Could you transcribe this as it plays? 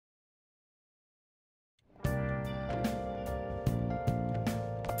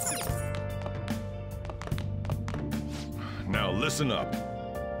listen up.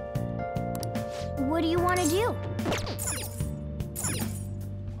 What do you want to do?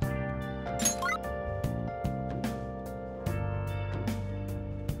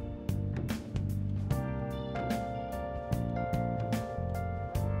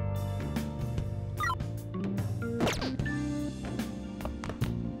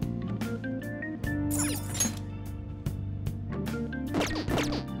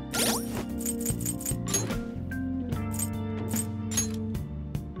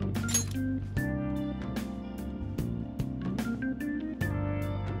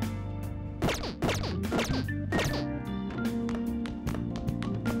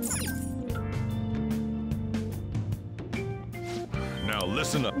 Now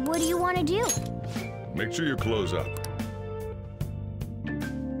listen up. What do you want to do? Make sure you close up.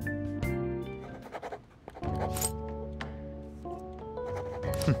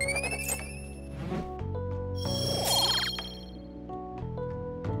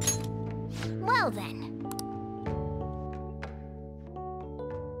 Well then.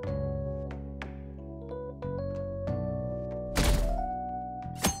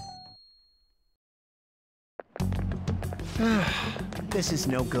 This is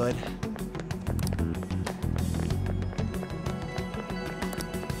no good.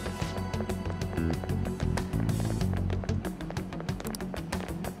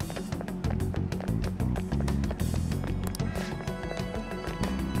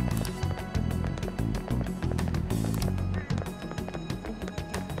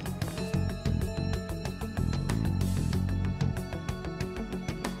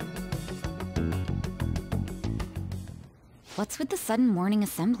 What's with the sudden morning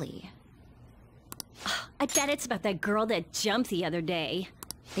assembly? I bet it's about that girl that jumped the other day.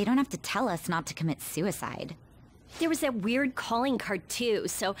 They don't have to tell us not to commit suicide. There was that weird calling card too,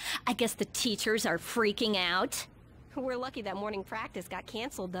 so I guess the teachers are freaking out. We're lucky that morning practice got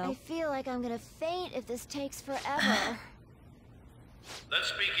canceled, though. I feel like I'm gonna faint if this takes forever.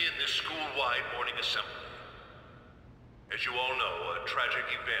 Let's begin this school-wide morning assembly. As you all know, a tragic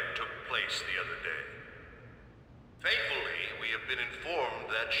event took place the other day. Thankfully, we have been informed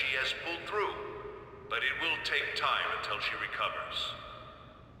that she has pulled through, but it will take time until she recovers.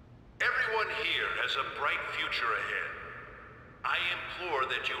 Everyone here has a bright future ahead. I implore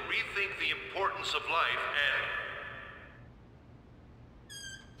that you rethink the importance of life and...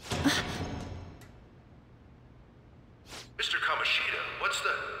 Mr. Kamoshida, what's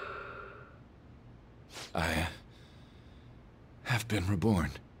the... I have been reborn.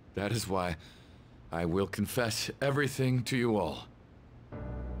 That is why I will confess everything to you all.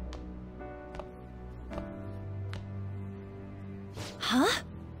 Huh?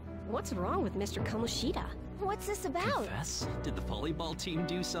 What's wrong with Mr. Kamoshida? What's this about? Confess? Did the volleyball team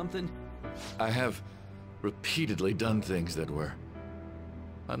do something? I have repeatedly done things that were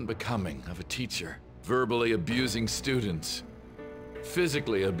unbecoming of a teacher. Verbally abusing students,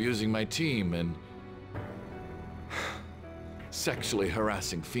 physically abusing my team, and sexually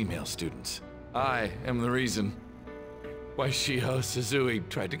harassing female students. I am the reason why Shiho Suzui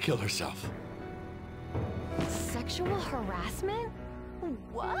tried to kill herself. Sexual harassment?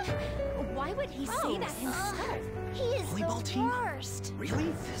 What? Why would he say that himself? He is Volleyball the team? worst.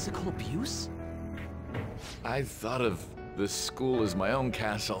 Really? Physical abuse? I thought of this school as my own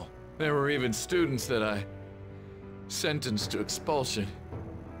castle. There were even students that I sentenced to expulsion,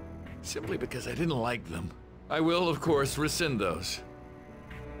 simply because I didn't like them. I will, of course, rescind those.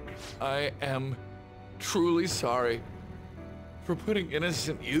 I am truly sorry for putting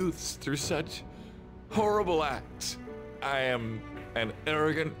innocent youths through such horrible acts. I am an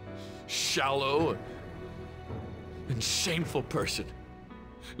arrogant, shallow, and shameful person.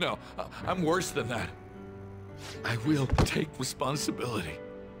 No, I'm worse than that. I will take responsibility.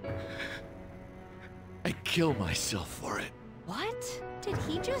 I kill myself for it. What? Did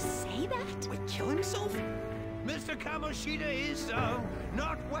he just say that? Wait, kill himself? Mr. Kamoshida is,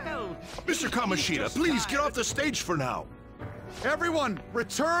 not well. Mr. Kamoshida, please get off the stage for now. Everyone,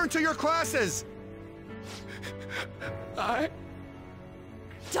 return to your classes!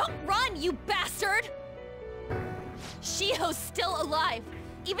 Don't run, you bastard! Shiho's still alive,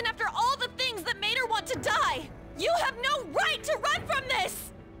 even after all the things that made her want to die! You have no right to run from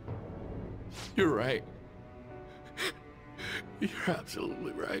this! You're right. You're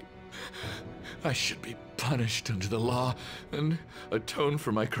absolutely right. I should be punished under the law and atone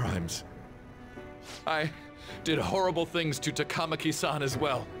for my crimes. I did horrible things to Takamaki-san as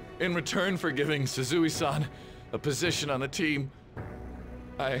well. In return for giving Suzui-san a position on the team,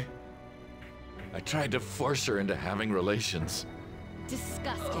 I tried to force her into having relations.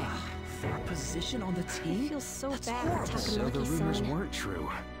 Disgusting. for a position on the team? I feel so That's bad, horrible. So the rumors Takamaki-san. weren't true.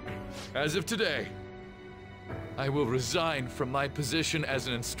 As of today, I will resign from my position as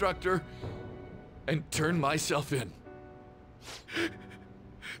an instructor and turn myself in.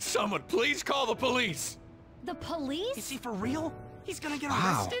 Someone please call the police! The police? Is he for real? He's gonna get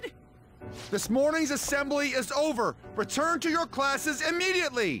Wow. arrested? This morning's assembly is over. Return to your classes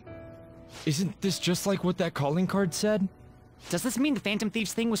immediately. Isn't this just like what that calling card said? Does this mean the Phantom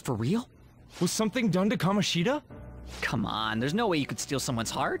Thieves thing was for real? Was something done to Kamoshida? Come on, there's no way you could steal someone's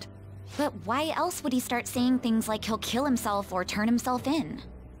heart. But why else would he start saying things like he'll kill himself or turn himself in?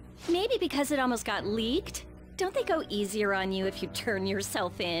 Maybe because it almost got leaked? Don't they go easier on you if you turn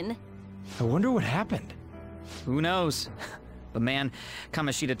yourself in? I wonder what happened. Who knows? But man,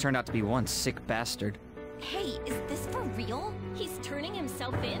 Kamoshida turned out to be one sick bastard. Hey, is this for real? He's turning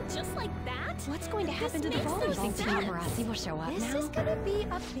himself in just like that? What's going to happen to the makes no volleyball sense. team? Paparazzi will show up This now. is gonna be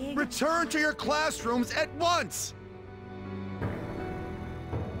a big... Return to your classrooms at once.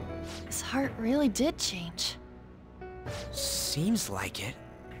 His heart really did change. Seems like it.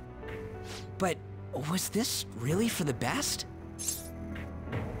 But was this really for the best?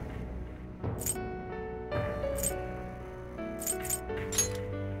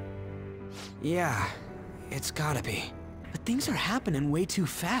 Yeah, it's gotta be. But things are happening way too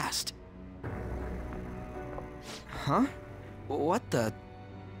fast. Huh? What the?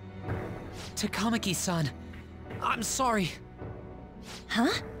 Takamaki-san, I'm sorry. Huh?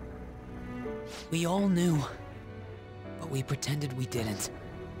 We all knew, but we pretended we didn't.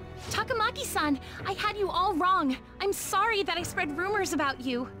 Takamaki-san, I had you all wrong. I'm sorry that I spread rumors about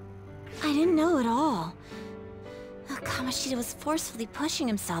you. I didn't know at all. Kamoshida was forcefully pushing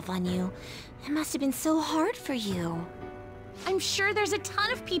himself on you. It must have been so hard for you. I'm sure there's a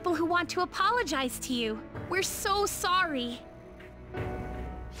ton of people who want to apologize to you. We're so sorry.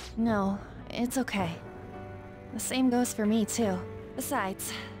 No, it's okay. The same goes for me, too.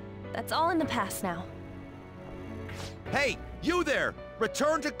 Besides, that's all in the past now. Hey, you there!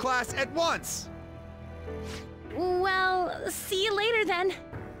 Return to class at once. Well, see you later then.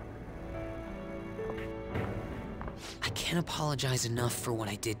 I can't apologize enough for what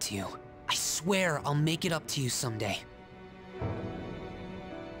I did to you. I swear I'll make it up to you someday.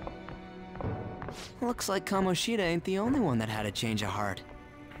 Looks like Kamoshida ain't the only one that had a change of heart.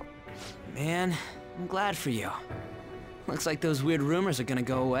 Man, I'm glad for you. Looks like those weird rumors are gonna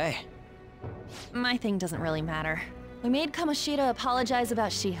go away. My thing doesn't really matter. We made Kamoshida apologize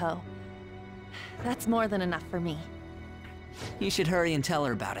about Shiho. That's more than enough for me. You should hurry and tell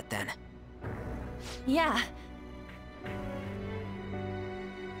her about it then. Yeah.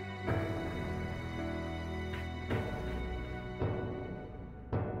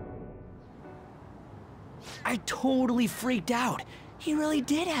 I totally freaked out. He really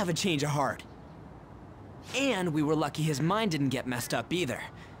did have a change of heart. And we were lucky his mind didn't get messed up either.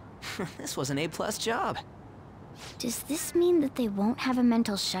 This was an A+ job. Does this mean that they won't have a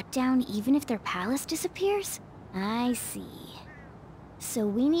mental shutdown even if their palace disappears? I see. So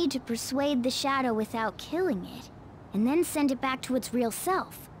we need to persuade the shadow without killing it, and then send it back to its real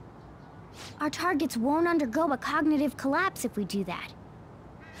self. Our targets won't undergo a cognitive collapse if we do that.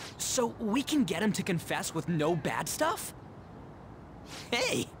 So we can get him to confess with no bad stuff?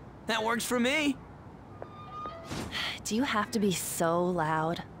 Hey, that works for me. Do you have to be so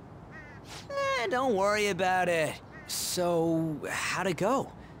loud? Don't worry about it. So, how'd it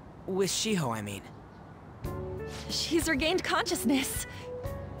go? With Shiho, I mean. She's regained consciousness.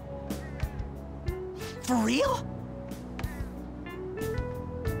 For real?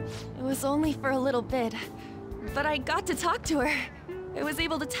 It was only for a little bit, but I got to talk to her. I was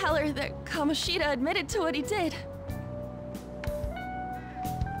able to tell her that Kamoshida admitted to what he did.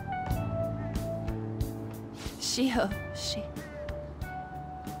 Shiho,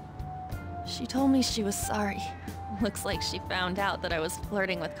 she told me she was sorry. Looks like she found out that I was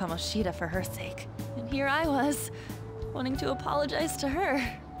flirting with Kamoshida for her sake. And here I was, wanting to apologize to her.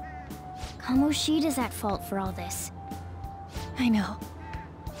 Kamoshida's at fault for all this. I know.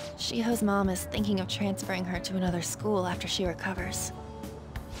 Shiho's mom is thinking of transferring her to another school after she recovers.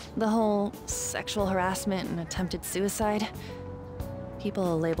 The whole sexual harassment and attempted suicide, people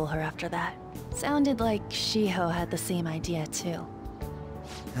will label her after that. Sounded like Shiho had the same idea too.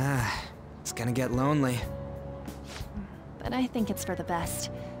 It's gonna get lonely. But I think it's for the best.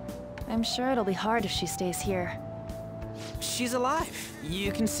 I'm sure it'll be hard if she stays here. She's alive.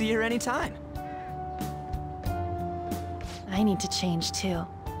 You can see her anytime. I need to change too.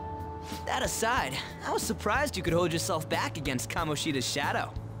 That aside, I was surprised you could hold yourself back against Kamoshida's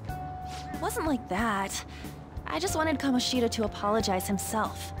shadow. It wasn't like that. I just wanted Kamoshida to apologize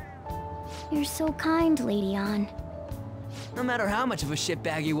himself. You're so kind, Lady Ann. No matter how much of a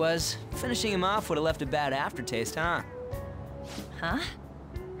shitbag he was, finishing him off would have left a bad aftertaste, huh? Huh?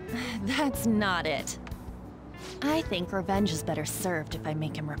 That's not it. I think revenge is better served if I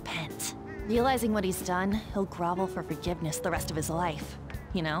make him repent. Realizing what he's done, he'll grovel for forgiveness the rest of his life.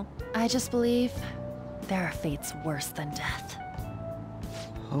 You know? I just believe there are fates worse than death.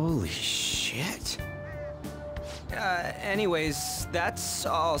 Holy shit. Anyways, that's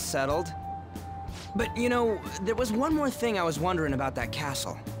all settled. But, you know, there was one more thing I was wondering about that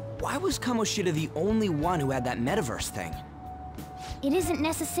castle. Why was Kamoshida the only one who had that metaverse thing? It isn't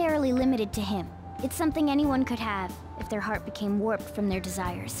necessarily limited to him. It's something anyone could have, if their heart became warped from their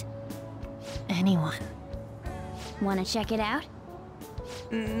desires. Anyone. Wanna check it out?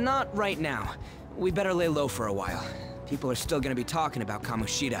 Not right now. We better lay low for a while. People are still gonna be talking about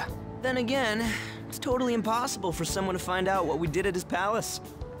Kamoshida. Then again, it's totally impossible for someone to find out what we did at his palace.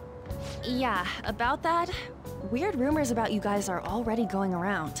 Yeah, about that, weird rumors about you guys are already going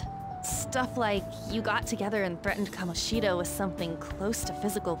around. Stuff like you got together and threatened Kamoshida with something close to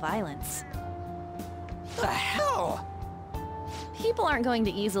physical violence. The hell? People aren't going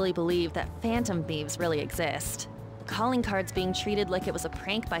to easily believe that phantom thieves really exist. The calling card's being treated like it was a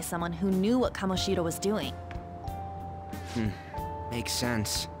prank by someone who knew what Kamoshida was doing. Makes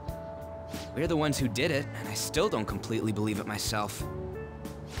sense. We're the ones who did it, and I still don't completely believe it myself.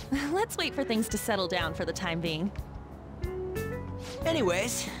 Let's wait for things to settle down for the time being.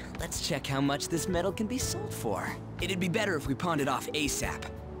 Anyways, let's check how much this metal can be sold for. It'd be better if we pawned it off ASAP.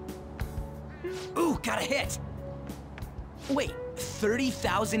 Ooh, got a hit! Wait,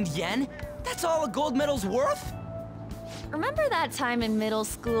 30,000 yen? That's all a gold medal's worth? Remember that time in middle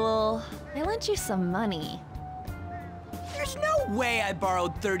school? I lent you some money. There's no way I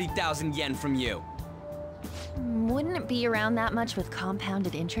borrowed 30,000 yen from you. Wouldn't it be around that much with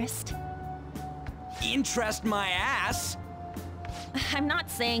compounded interest? Interest my ass? I'm not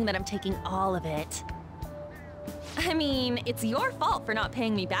saying that I'm taking all of it. I mean, it's your fault for not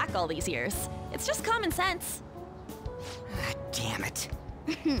paying me back all these years. It's just common sense. Ah, damn it.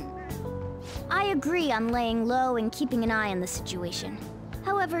 I agree on laying low and keeping an eye on the situation.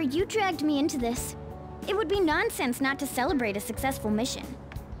 However, you dragged me into this. It would be nonsense not to celebrate a successful mission.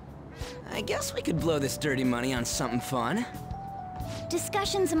 I guess we could blow this dirty money on something fun.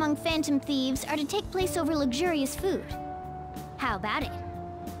 Discussions among phantom thieves are to take place over luxurious food. How about it?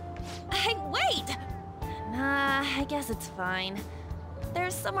 Hey, wait! Nah, I guess it's fine.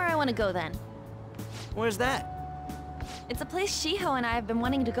 There's somewhere I want to go then. Where's that? It's a place Shiho and I have been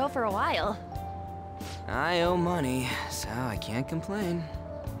wanting to go for a while. I owe money, so I can't complain.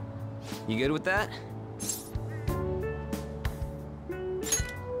 You good with that?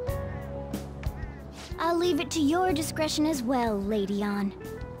 I'll leave it to your discretion as well, Lady Ann.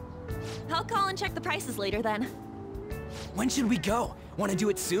 I'll call and check the prices later then. When should we go? Want to do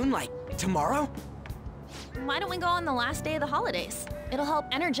it soon, like tomorrow? Why don't we go on the last day of the holidays? It'll help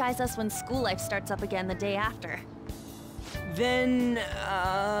energize us when school life starts up again the day after. Then,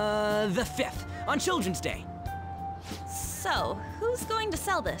 the 5th, on Children's Day. So, who's going to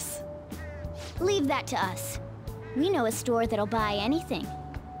sell this? Leave that to us. We know a store that'll buy anything,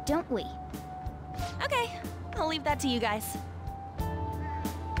 don't we? Okay, I'll leave that to you guys.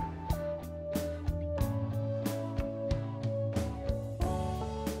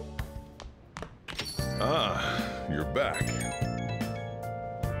 Ah, you're back.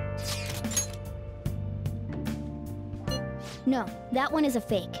 No, that one is a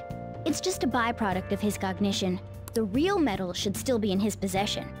fake. It's just a byproduct of his cognition. The real metal should still be in his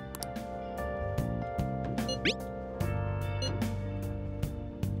possession.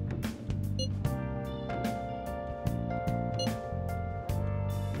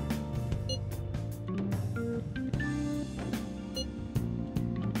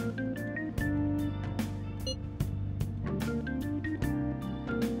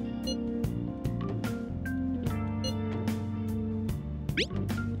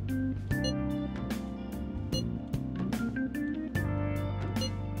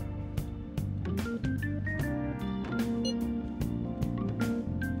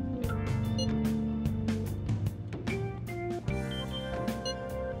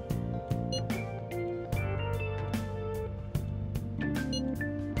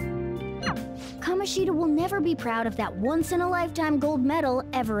 Kamoshida will never be proud of that once-in-a-lifetime gold medal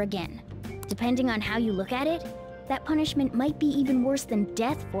ever again. Depending on how you look at it, that punishment might be even worse than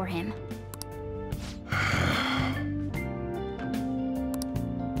death for him.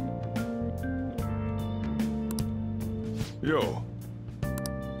 Yo.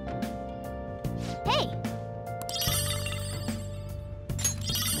 Hey!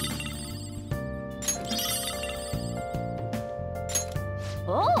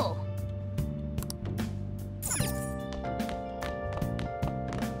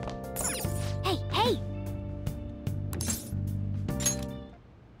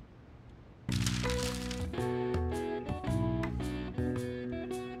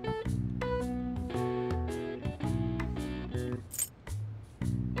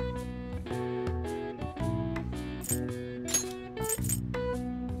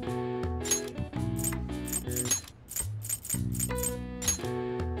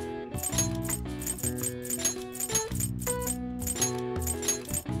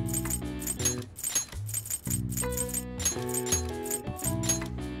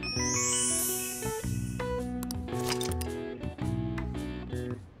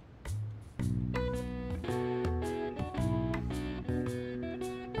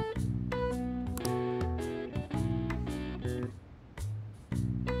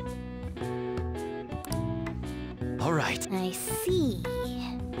 All right. I see.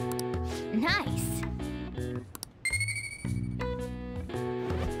 Nice.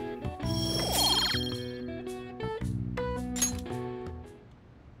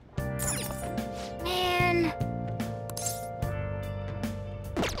 Man.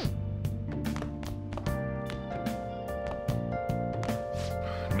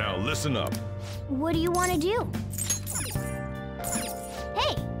 Now listen up. What do you want to do?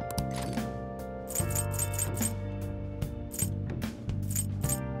 Hey!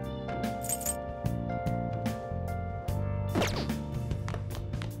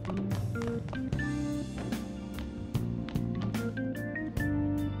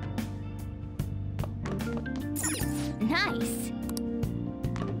 Nice.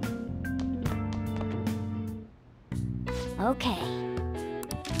 Okay.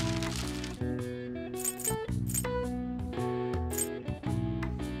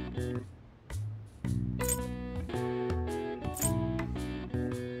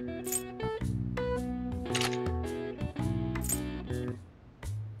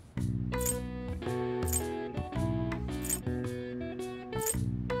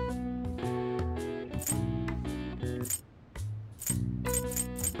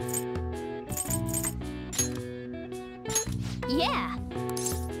 Yeah.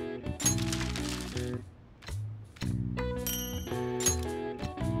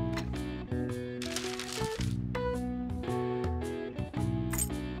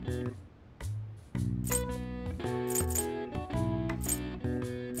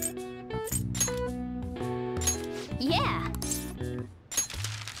 Yeah.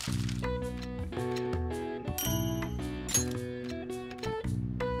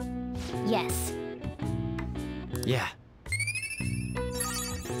 Yes. Yeah.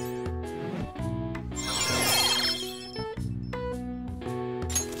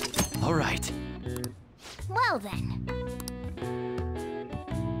 All right. Well then.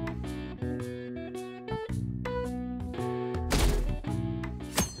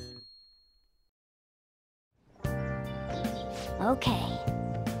 Okay.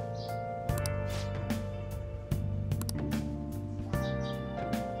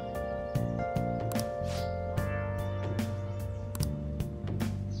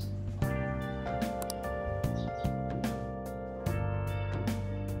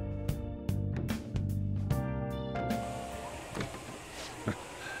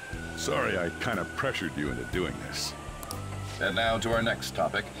 Sorry I kind of pressured you into doing this. And now to our next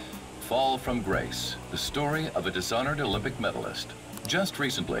topic, Fall from Grace, the story of a dishonored Olympic medalist. Just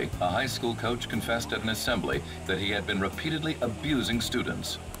recently, a high school coach confessed at an assembly that he had been repeatedly abusing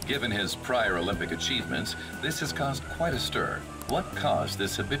students. Given his prior Olympic achievements, this has caused quite a stir. What caused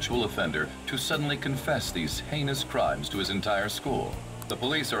this habitual offender to suddenly confess these heinous crimes to his entire school? The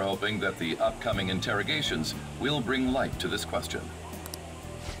police are hoping that the upcoming interrogations will bring light to this question.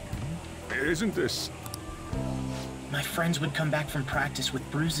 Isn't this... My friends would come back from practice with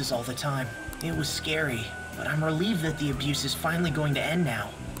bruises all the time. It was scary, but I'm relieved that the abuse is finally going to end now.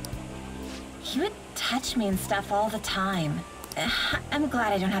 He would touch me and stuff all the time. I'm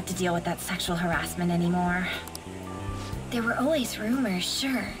glad I don't have to deal with that sexual harassment anymore. There were always rumors,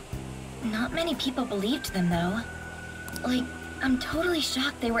 sure. Not many people believed them, though. Like, I'm totally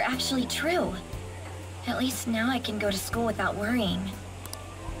shocked they were actually true. At least now I can go to school without worrying.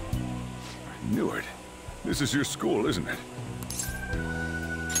 I knew it. This is your school, isn't it?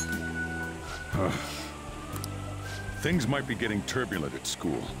 Things might be getting turbulent at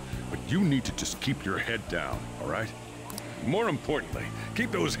school, but you need to just keep your head down, all right? More importantly,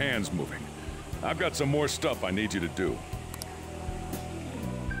 keep those hands moving. I've got some more stuff I need you to do.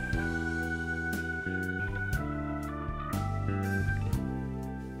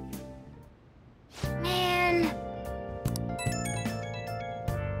 Man.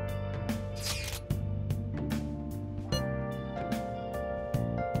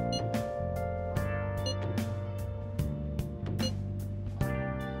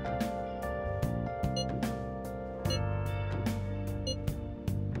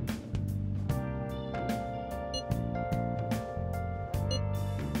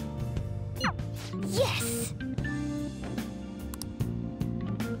 Yes!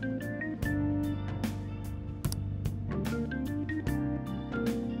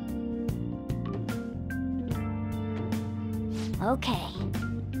 Okay.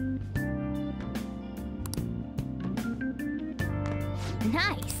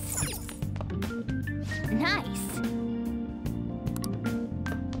 Nice. Nice.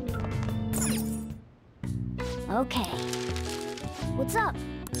 Okay. What's up?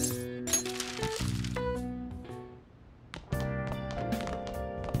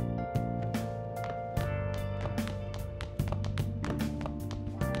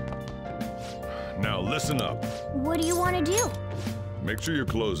 Listen up. What do you want to do? Make sure you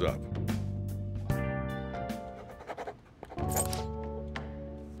close up.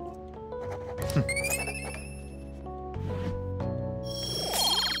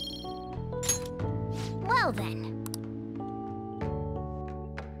 Well then.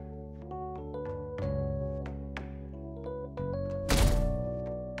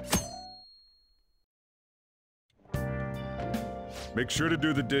 Make sure to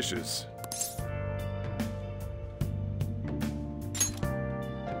do the dishes.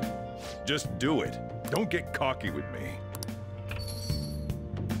 Just do it. Don't get cocky with me.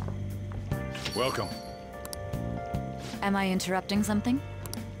 Welcome. Am I interrupting something?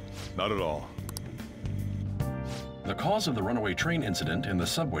 Not at all. The cause of the runaway train incident in the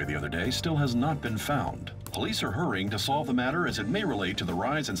subway the other day still has not been found. Police are hurrying to solve the matter as it may relate to the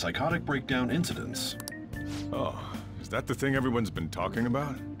rise in psychotic breakdown incidents. Oh, is that the thing everyone's been talking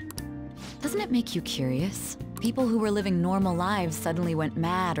about? Doesn't it make you curious? People who were living normal lives suddenly went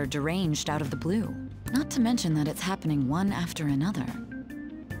mad or deranged out of the blue. Not to mention that it's happening one after another.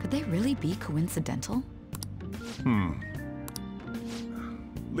 Could they really be coincidental?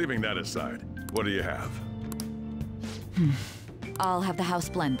 Leaving that aside, what do you have? I'll have the house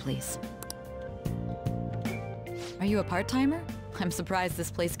blend, please. Are you a part-timer? I'm surprised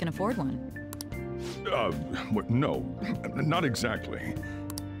this place can afford one. No, not exactly.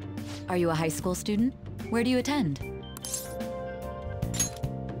 Are you a high school student? Where do you attend?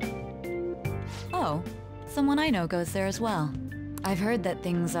 Oh, someone I know goes there as well. I've heard that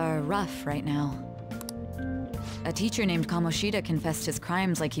things are rough right now. A teacher named Kamoshida confessed his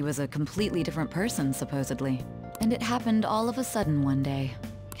crimes like he was a completely different person, supposedly. And it happened all of a sudden one day.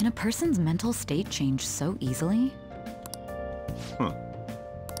 Can a person's mental state change so easily? Huh.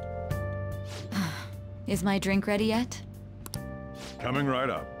 Is my drink ready yet? Coming right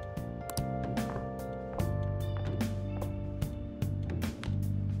up.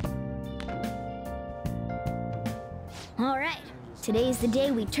 All right. Today's the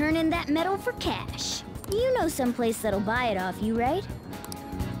day we turn in that metal for cash. You know someplace that'll buy it off you, right?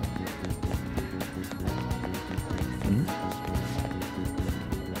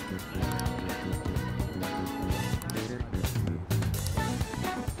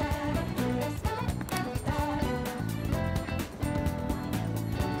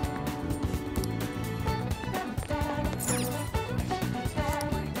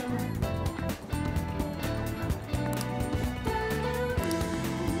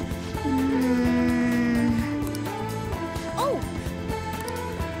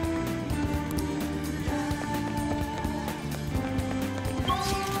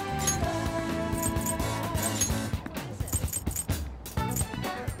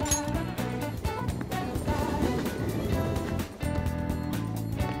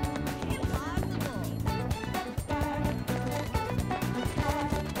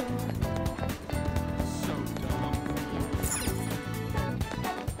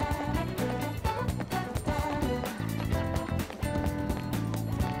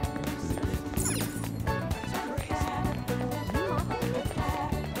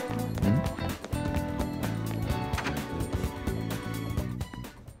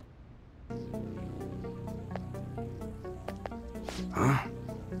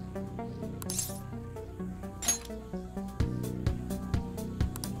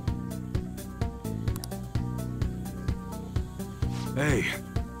 Hey.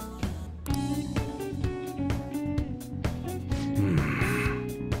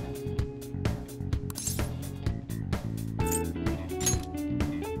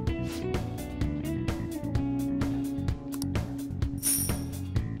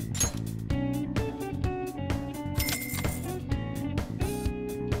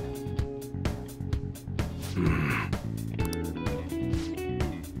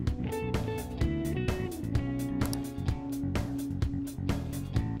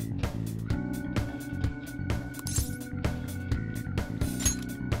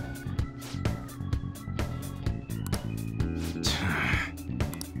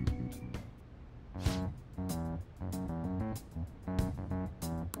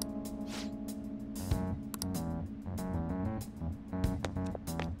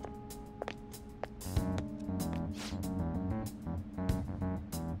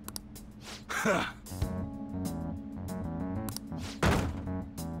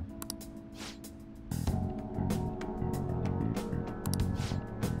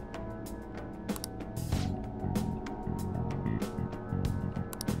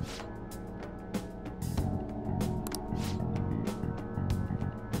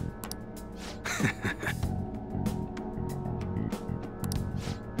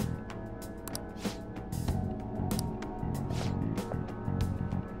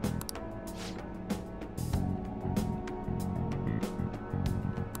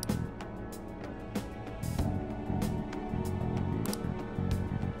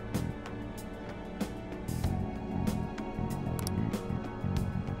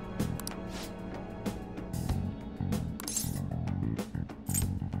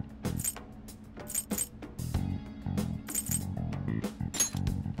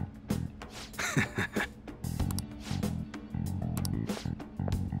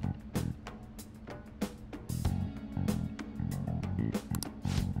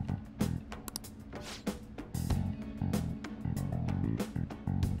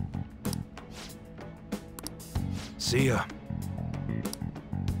 See ya.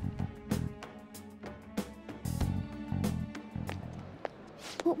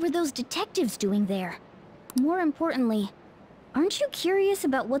 What were those detectives doing there? More importantly, aren't you curious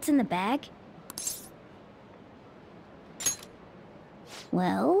about what's in the bag?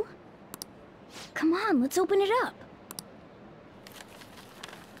 Well? Come on, let's open it up.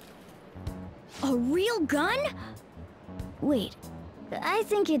 A real gun? Wait, I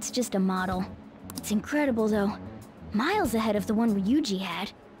think it's just a model. It's incredible though. Miles ahead of the one Ryuji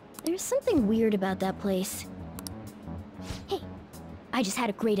had. There's something weird about that place. Hey, I just had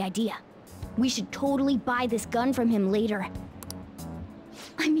a great idea. We should totally buy this gun from him later.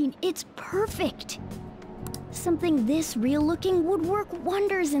 I mean, it's perfect. Something this real-looking would work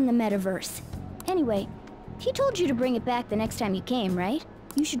wonders in the metaverse. Anyway, he told you to bring it back the next time you came, right?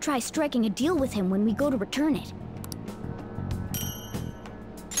 You should try striking a deal with him when we go to return it.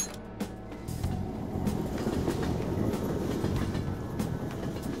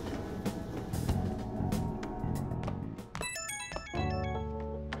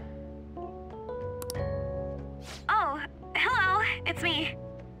 Oh, hello, it's me.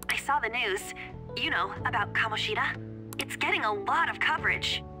 I saw the news. You know, about Kamoshida. It's getting a lot of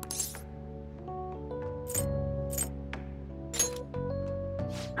coverage.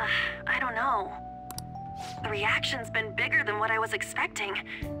 I don't know. The reaction's been bigger than what I was expecting.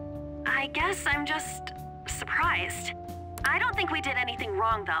 I guess I'm just surprised. I don't think we did anything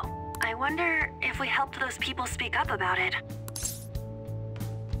wrong, though. I wonder if we helped those people speak up about it.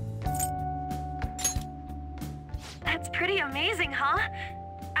 That's pretty amazing, huh?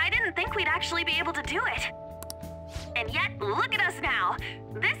 I didn't think we'd actually be able to do it. And yet, look at us now.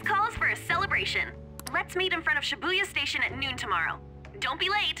 This calls for a celebration. Let's meet in front of Shibuya Station at noon tomorrow. Don't be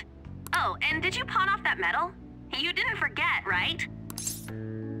late. Oh, and did you pawn off that medal? You didn't forget, right?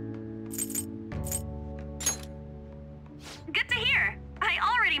 Good to hear. I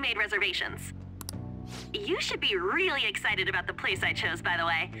already made reservations. You should be really excited about the place I chose, by the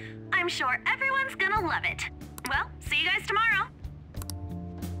way. I'm sure everyone's gonna love it. Well, see you guys tomorrow.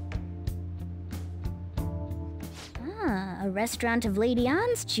 Ah, a restaurant of Lady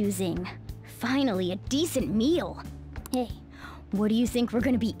Ann's choosing. Finally, a decent meal. Hey, what do you think we're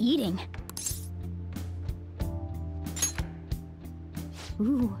gonna be eating?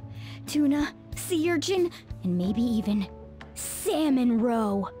 Ooh, tuna, sea urchin, and maybe even salmon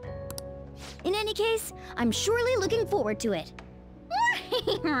roe. In any case, I'm surely looking forward to it.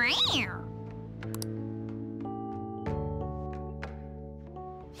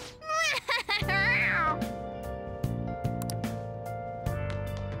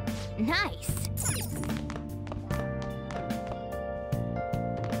 Nice.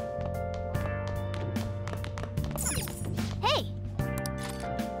 Hey.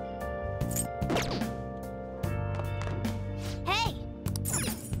 Hey.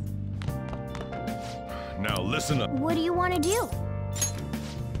 Now listen up. What do you want to do?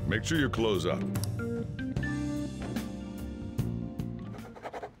 Make sure your clothes up.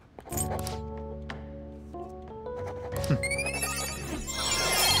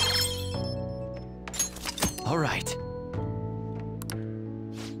 All right.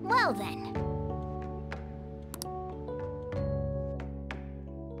 Well then.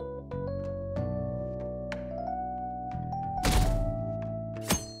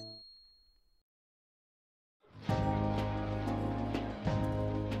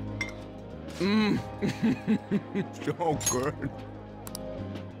 So good.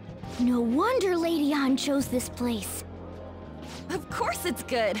 No wonder Lady Ann chose this place. Of course it's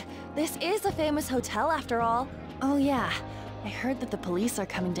good. This is a famous hotel after all. Oh yeah, I heard that the police are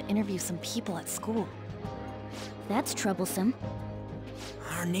coming to interview some people at school. That's troublesome.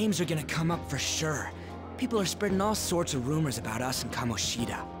 Our names are gonna come up for sure. People are spreading all sorts of rumors about us and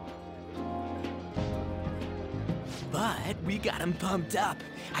Kamoshida. But we got him pumped up.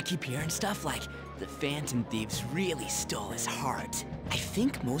 I keep hearing stuff like, the Phantom Thieves really stole his heart. I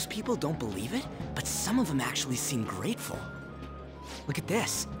think most people don't believe it, but some of them actually seem grateful. Look at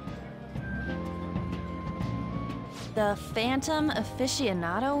this. The Phantom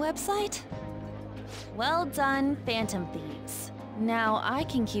Aficionado website? Well done, Phantom Thieves. Now I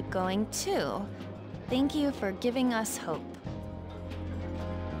can keep going too. Thank you for giving us hope.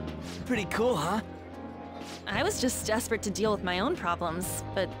 Pretty cool, huh? I was just desperate to deal with my own problems,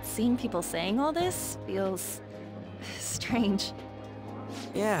 but seeing people saying all this feels strange.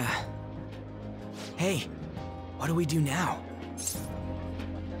 Yeah. Hey, what do we do now?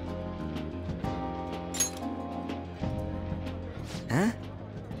 Huh?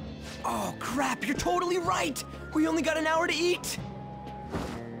 Oh crap, you're totally right! We only got an hour to eat!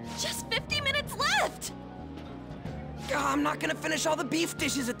 Just 50 minutes left! I'm not gonna finish all the beef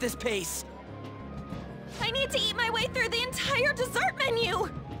dishes at this pace. I need to eat my way through the entire dessert menu!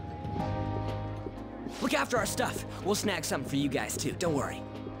 Look after our stuff. We'll snag something for you guys too, don't worry.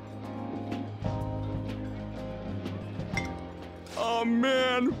 Oh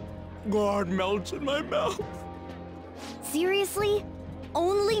man, God melts in my mouth. Seriously?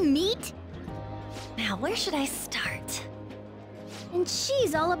 Only meat? Now, where should I start? And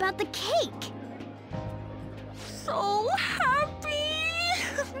she's all about the cake. So happy!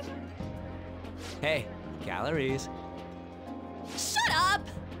 Hey, calories. Shut up!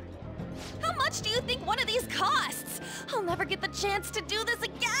 How much do you think one of these costs? I'll never get the chance to do this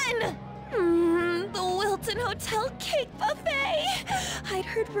again! The Wilton Hotel Cake Buffet! I'd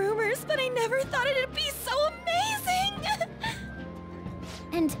heard rumors, but I never thought it'd be so amazing!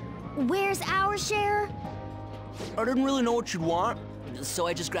 And where's our share? I didn't really know what you'd want, so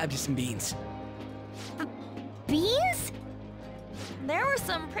I just grabbed you some beans. Beans? There were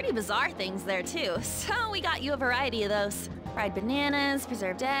some pretty bizarre things there too, so we got you a variety of those. Fried bananas,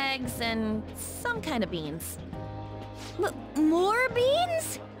 preserved eggs, and some kind of beans. More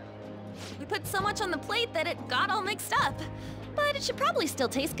beans? We put so much on the plate that it got all mixed up. But it should probably still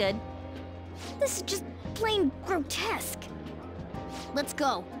taste good. This is just plain grotesque. Let's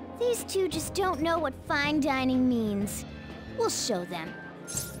go. These two just don't know what fine dining means. We'll show them.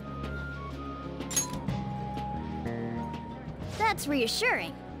 That's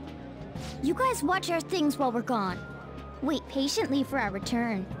reassuring. You guys watch our things while we're gone. Wait patiently for our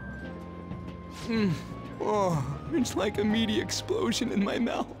return. Oh, it's like a meaty explosion in my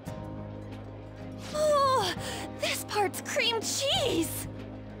mouth. Oh, this part's cream cheese!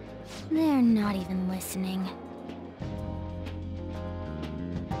 They're not even listening.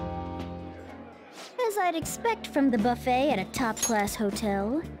 As I'd expect from the buffet at a top-class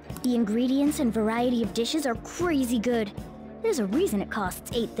hotel, the ingredients and variety of dishes are crazy good. There's a reason it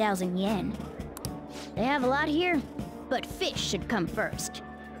costs 8,000 yen. They have a lot here, but fish should come first.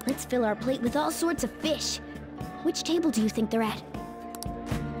 Let's fill our plate with all sorts of fish. Which table do you think they're at?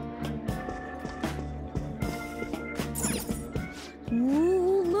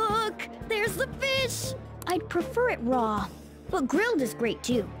 Ooh, look! There's the fish! I'd prefer it raw, but grilled is great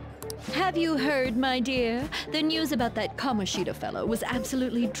too. Have you heard, my dear? The news about that Kamoshida fellow was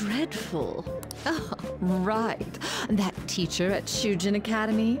absolutely dreadful. Oh, right. That teacher at Shujin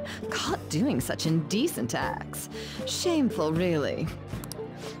Academy, caught doing such indecent acts. Shameful, really.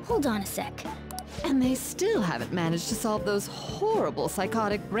 Hold on a sec. And they still haven't managed to solve those horrible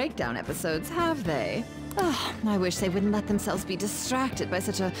psychotic breakdown episodes, have they? Oh, I wish they wouldn't let themselves be distracted by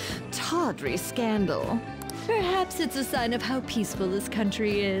such a tawdry scandal. Perhaps it's a sign of how peaceful this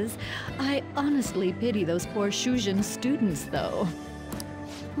country is. I honestly pity those poor Shujin students, though.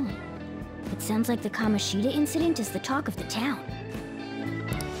 It sounds like the Kamoshida incident is the talk of the town.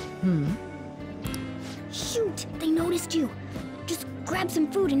 Shoot! They noticed you! Just grab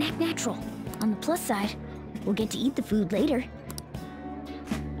some food and act natural. On the plus side, we'll get to eat the food later.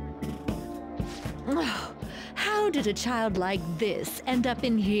 Oh, how did a child like this end up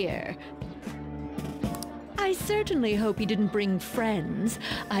in here? I certainly hope he didn't bring friends.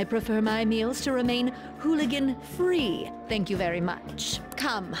 I prefer my meals to remain hooligan-free. Thank you very much.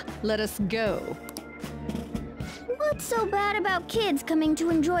 Come, let us go. What's so bad about kids coming to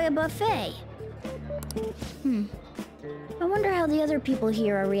enjoy a buffet? I wonder how the other people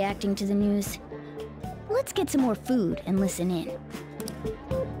here are reacting to the news. Let's get some more food and listen in.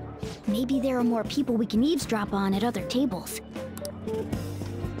 Maybe there are more people we can eavesdrop on at other tables.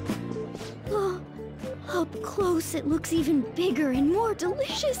 Oh, up close it looks even bigger and more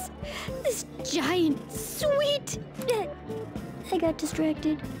delicious. This giant sweet... I got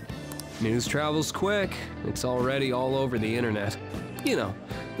distracted. News travels quick. It's already all over the internet. You know,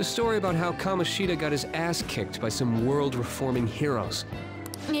 the story about how Kamoshida got his ass kicked by some world-reforming heroes.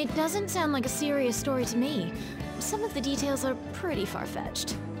 It doesn't sound like a serious story to me. Some of the details are pretty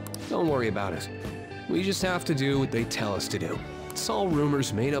far-fetched. Don't worry about it. We just have to do what they tell us to do. It's all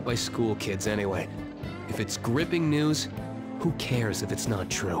rumors made up by school kids anyway. If it's gripping news, who cares if it's not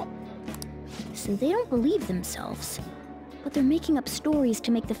true? So they don't believe themselves. But they're making up stories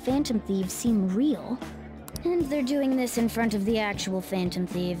to make the Phantom Thieves seem real. And they're doing this in front of the actual Phantom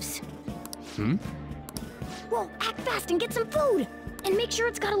Thieves. Whoa, act fast and get some food! And make sure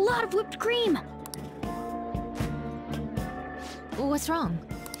it's got a lot of whipped cream! What's wrong?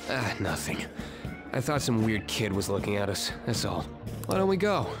 Nothing. I thought some weird kid was looking at us, that's all. Why don't we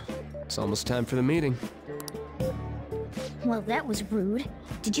go? It's almost time for the meeting. Well, that was rude.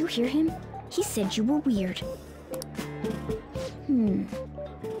 Did you hear him? He said you were weird.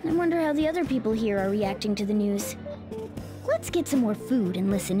 I wonder how the other people here are reacting to the news. Let's get some more food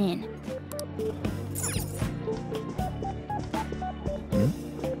and listen in.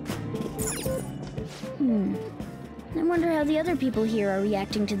 I wonder how the other people here are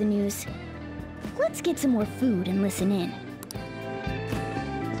reacting to the news. Let's get some more food and listen in.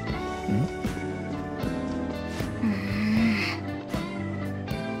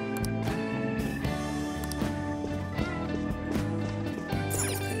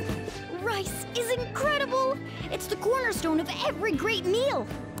 Rice is incredible! It's the cornerstone of every great meal!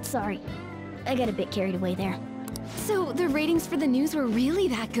 Sorry, I got a bit carried away there. So the ratings for the news were really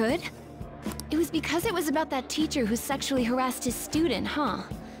that good? It was because it was about that teacher who sexually harassed his student, huh?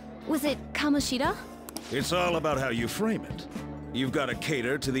 Was it Kamoshida? It's all about how you frame it. You've got to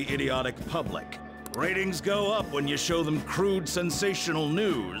cater to the idiotic public. Ratings go up when you show them crude, sensational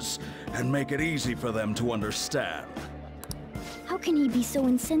news and make it easy for them to understand. How can he be so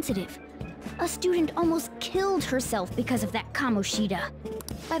insensitive? A student almost killed herself because of that Kamoshida.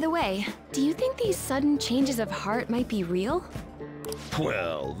 By the way, do you think these sudden changes of heart might be real?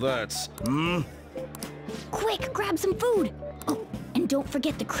 Well, that's... Quick, grab some food! Oh, and don't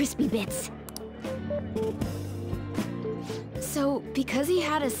forget the crispy bits. So, because he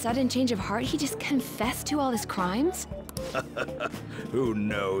had a sudden change of heart, he just confessed to all his crimes? Who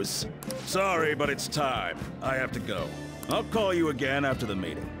knows? Sorry, but it's time. I have to go. I'll call you again after the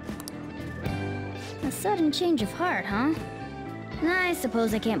meeting. A sudden change of heart, huh? I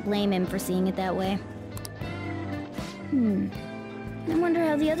suppose I can't blame him for seeing it that way. I wonder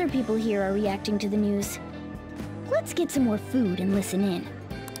how the other people here are reacting to the news. Let's get some more food and listen in.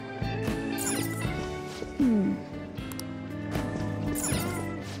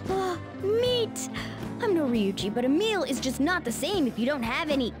 Meat! I'm no Ryuji, but a meal is just not the same if you don't have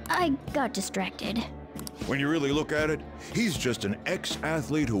any. I got distracted. When you really look at it, he's just an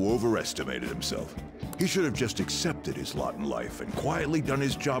ex-athlete who overestimated himself. He should have just accepted his lot in life and quietly done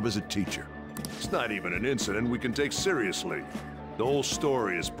his job as a teacher. It's not even an incident we can take seriously. The whole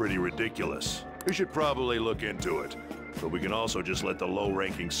story is pretty ridiculous. We should probably look into it. But we can also just let the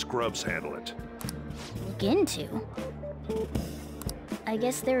low-ranking scrubs handle it. Look into? I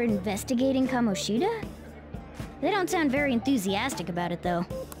guess they're investigating Kamoshida? They don't sound very enthusiastic about it, though.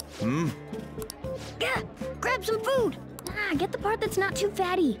 Gah! Grab some food! Get the part that's not too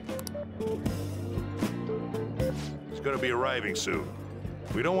fatty. He's gonna be arriving soon.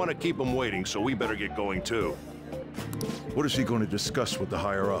 We don't want to keep him waiting, so we better get going too. What is he going to discuss with the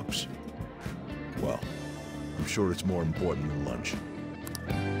higher-ups? Well, I'm sure it's more important than lunch.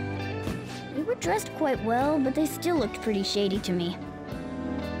 They were dressed quite well, but they still looked pretty shady to me.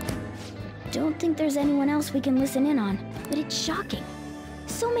 Don't think there's anyone else we can listen in on, but it's shocking.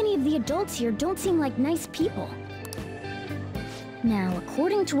 So many of the adults here don't seem like nice people. Now,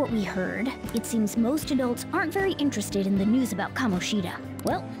 according to what we heard, it seems most adults aren't very interested in the news about Kamoshida.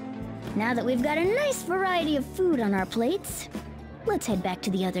 Well, now that we've got a nice variety of food on our plates, let's head back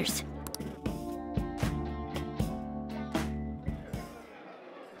to the others.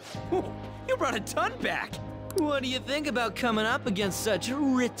 You brought a ton back! What do you think about coming up against such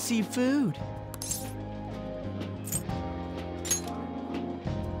ritzy food?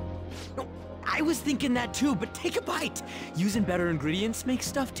 I was thinking that too, but take a bite! Using better ingredients makes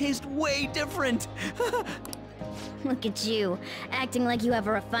stuff taste way different! Look at you, acting like you have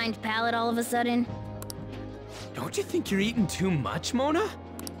a refined palate all of a sudden. Don't you think you're eating too much, Mona?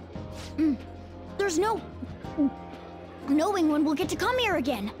 There's no knowing when we'll get to come here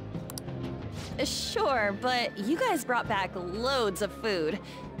again. Sure, but you guys brought back loads of food.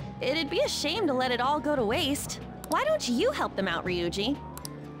 It'd be a shame to let it all go to waste. Why don't you help them out, Ryuji?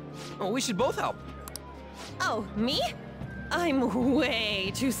 Oh, we should both help. Oh, me? I'm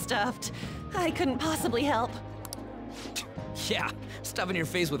way too stuffed. I couldn't possibly help. Yeah, stuffing your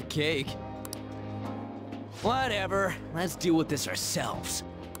face with cake. Whatever, let's deal with this ourselves.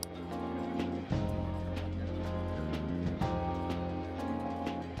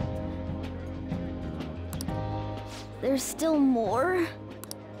 There's still more?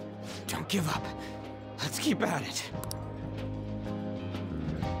 Don't give up. Let's keep at it.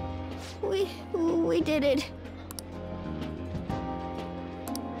 We did it.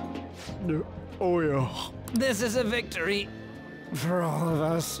 Oh yeah. This is a victory for all of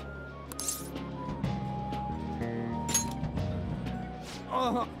us.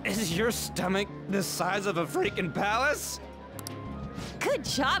 Oh, is your stomach the size of a freaking palace? Good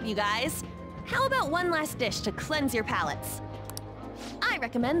job, you guys. How about one last dish to cleanse your palates? I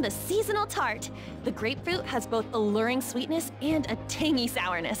recommend the seasonal tart. The grapefruit has both alluring sweetness and a tangy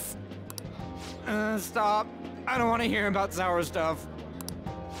sourness. Stop. I don't want to hear about sour stuff.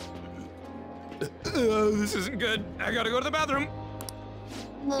 This isn't good. I gotta go to the bathroom.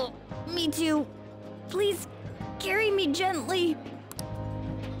 Well, me too. Please, carry me gently.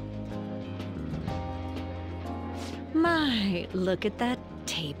 My, look at that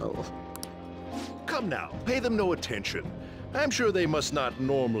table. Come now, pay them no attention. I'm sure they must not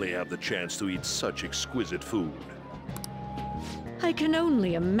normally have the chance to eat such exquisite food. I can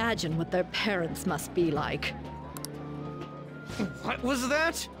only imagine what their parents must be like. What was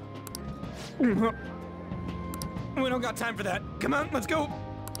that? We don't got time for that. Come on, let's go.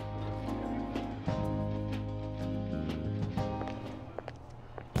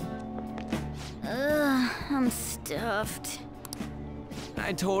 I'm stuffed.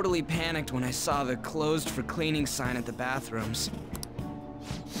 I totally panicked when I saw the closed for cleaning sign at the bathrooms.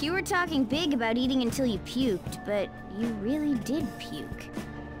 You were talking big about eating until you puked, but you really did puke.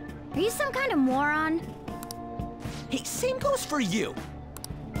 Are you some kind of moron? Hey, same goes for you.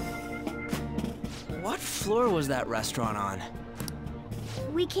 What floor was that restaurant on?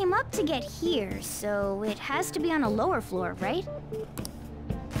 We came up to get here, so it has to be on a lower floor, right?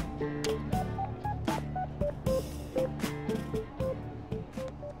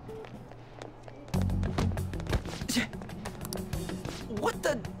 What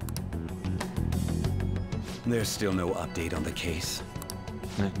the? There's still no update on the case.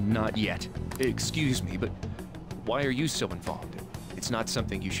 Not yet. Excuse me, but why are you so involved? It's not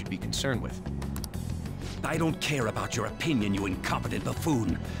something you should be concerned with. I don't care about your opinion, you incompetent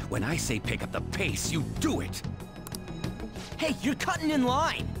buffoon. When I say pick up the pace, you do it. Hey, you're cutting in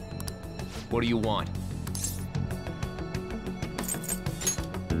line. What do you want?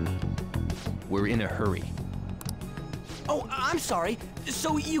 We're in a hurry. Oh, I'm sorry.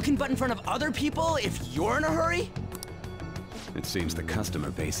 So you can butt in front of other people if you're in a hurry? It seems the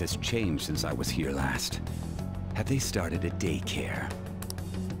customer base has changed since I was here last. Have they started a daycare?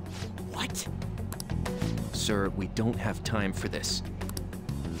 What? Sir, we don't have time for this.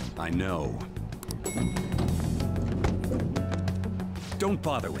 I know. Don't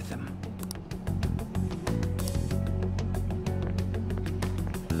bother with them.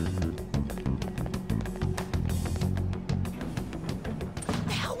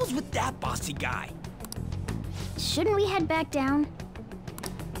 The hell was with that bossy guy? Shouldn't we head back down?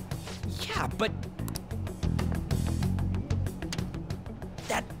 Yeah, but...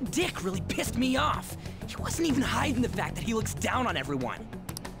 that dick really pissed me off. He wasn't even hiding the fact that he looks down on everyone.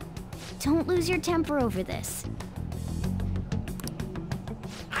 Don't lose your temper over this.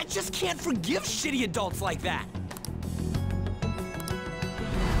 I just can't forgive shitty adults like that.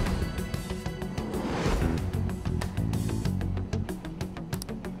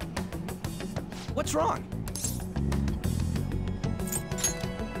 What's wrong?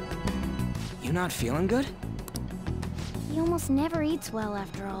 You not feeling good? He almost never eats well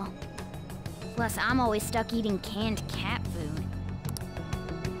after all. Plus, I'm always stuck eating canned cat food.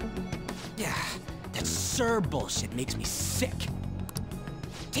 Yeah, that Sir bullshit makes me sick.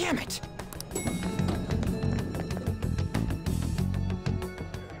 Damn it!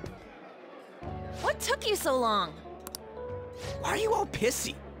 What took you so long? Why are you all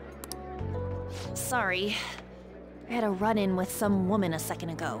pissy? Sorry. I had a run-in with some woman a second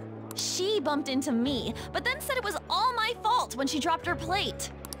ago. She bumped into me, but then said it was all my fault when she dropped her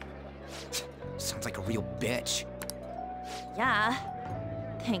plate. Sounds like a real bitch. Yeah.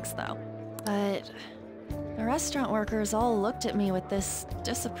 Thanks, though. But the restaurant workers all looked at me with this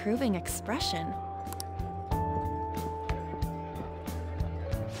disapproving expression.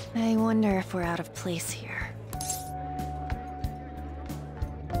 I wonder if we're out of place here.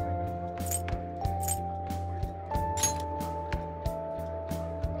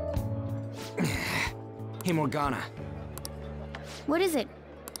 Hey, Morgana. What is it?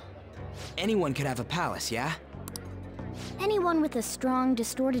 Anyone could have a palace, yeah? Anyone with a strong,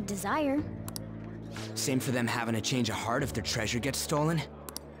 distorted desire. Same for them having a change of heart if their treasure gets stolen?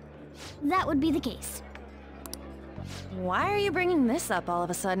 That would be the case. Why are you bringing this up all of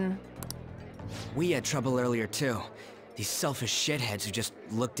a sudden? We had trouble earlier, too. These selfish shitheads who just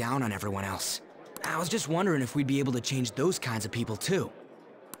look down on everyone else. I was just wondering if we'd be able to change those kinds of people, too.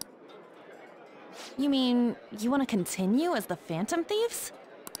 You mean, you want to continue as the Phantom Thieves?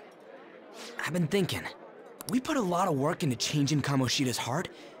 I've been thinking. We put a lot of work into changing Kamoshida's heart,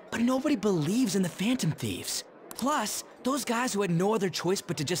 but nobody believes in the Phantom Thieves. Plus, those guys who had no other choice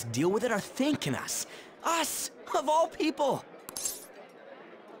but to just deal with it are thanking us. Us, of all people!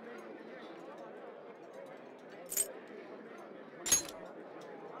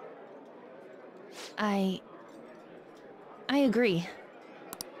 I agree.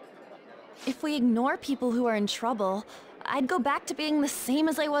 If we ignore people who are in trouble, I'd go back to being the same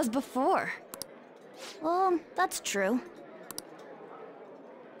as I was before. Well, that's true.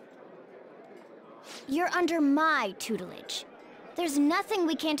 You're under my tutelage. There's nothing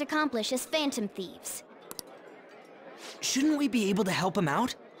we can't accomplish as Phantom Thieves. Shouldn't we be able to help him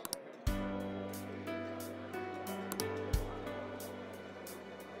out?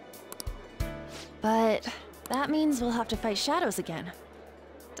 But that means we'll have to fight shadows again,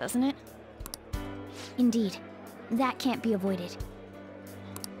 doesn't it? Indeed. That can't be avoided.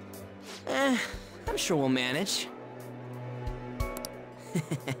 I'm sure we'll manage.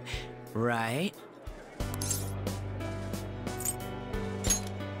 Right?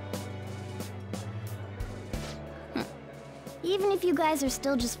 Even if you guys are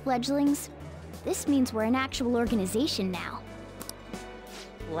still just fledglings, this means we're an actual organization now.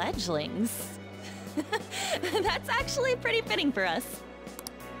 Fledglings? That's actually pretty fitting for us.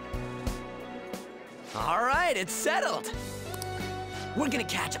 All right, it's settled. We're gonna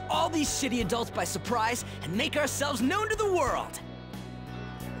catch all these shitty adults by surprise and make ourselves known to the world.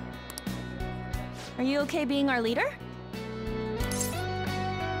 Are you okay being our leader?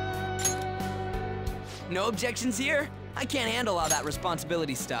 No objections here. I can't handle all that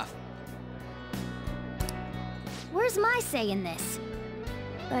responsibility stuff. Where's my say in this?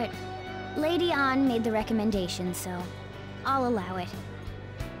 But Lady An made the recommendation, so I'll allow it.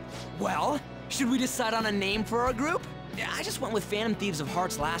 Well, should we decide on a name for our group? Yeah, I just went with Phantom Thieves of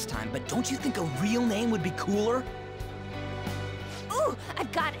Hearts last time, but don't you think a real name would be cooler? Ooh,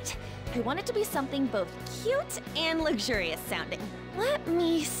 I've got it. I want it to be something both cute and luxurious sounding. Let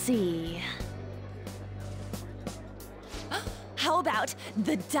me see. How about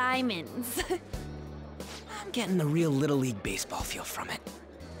the Diamonds? I'm getting the real Little League Baseball feel from it.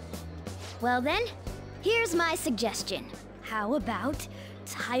 Well then, here's my suggestion. How about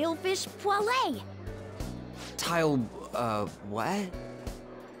Tilefish Poêlée? What?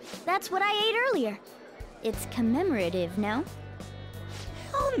 That's what I ate earlier. It's commemorative, no?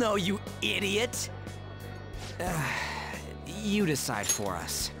 Oh no, you idiot! You decide for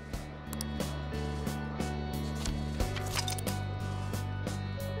us.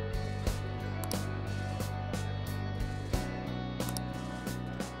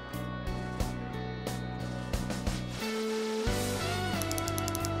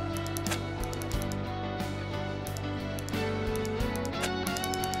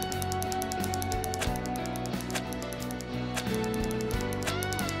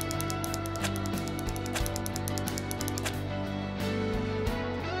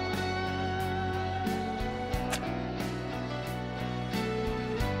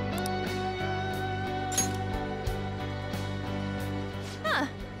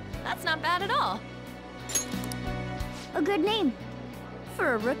 That's not bad at all. A good name.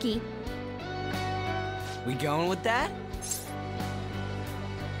 For a rookie. We going with that?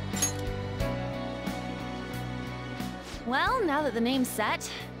 Well, now that the name's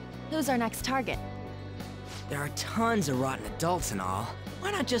set, who's our next target? There are tons of rotten adults and all.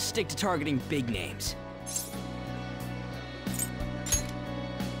 Why not just stick to targeting big names?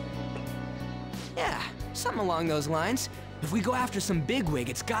 Yeah, something along those lines. If we go after some bigwig,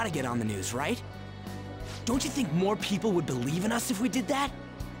 it's gotta get on the news, right? Don't you think more people would believe in us if we did that?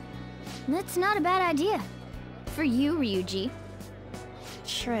 That's not a bad idea. For you, Ryuji.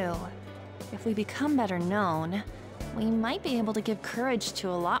 True. If we become better known, we might be able to give courage to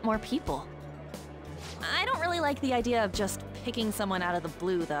a lot more people. I don't really like the idea of just picking someone out of the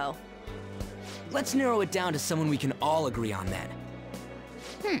blue, though. Let's narrow it down to someone we can all agree on then.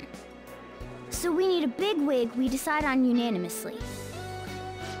 So we need a bigwig we decide on unanimously.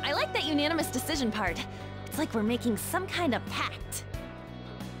 I like that unanimous decision part. It's like we're making some kind of pact.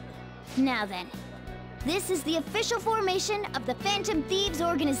 Now then, this is the official formation of the Phantom Thieves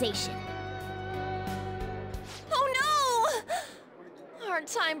organization. Oh no! Our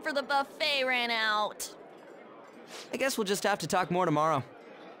time for the buffet ran out. I guess we'll just have to talk more tomorrow.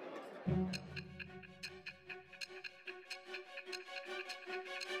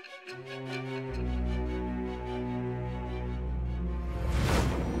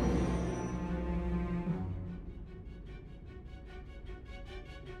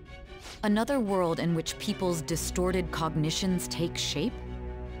 Another world in which people's distorted cognitions take shape?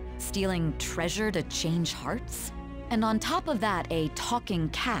 Stealing treasure to change hearts? And on top of that, a talking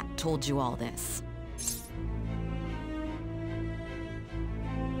cat told you all this.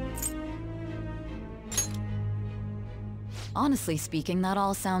 Honestly speaking, that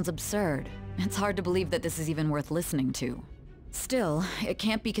all sounds absurd. It's hard to believe that this is even worth listening to. Still, it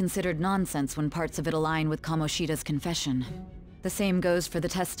can't be considered nonsense when parts of it align with Kamoshida's confession. The same goes for the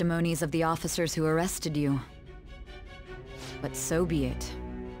testimonies of the officers who arrested you. But so be it.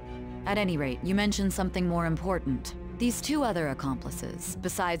 At any rate, you mentioned something more important. These two other accomplices,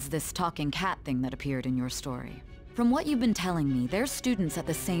 besides this talking cat thing that appeared in your story. From what you've been telling me, they're students at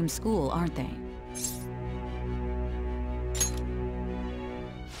the same school, aren't they?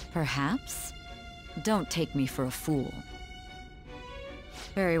 Perhaps? Don't take me for a fool.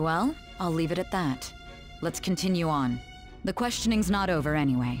 Very well, I'll leave it at that. Let's continue on. The questioning's not over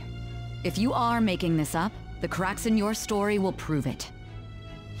anyway. If you are making this up, the cracks in your story will prove it.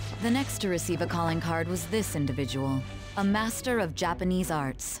 The next to receive a calling card was this individual, a master of Japanese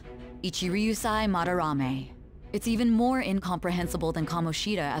arts, Ichiryusai Madarame. It's even more incomprehensible than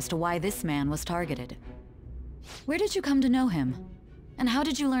Kamoshida as to why this man was targeted. Where did you come to know him? And how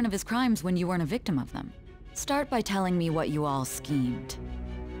did you learn of his crimes when you weren't a victim of them? Start by telling me what you all schemed.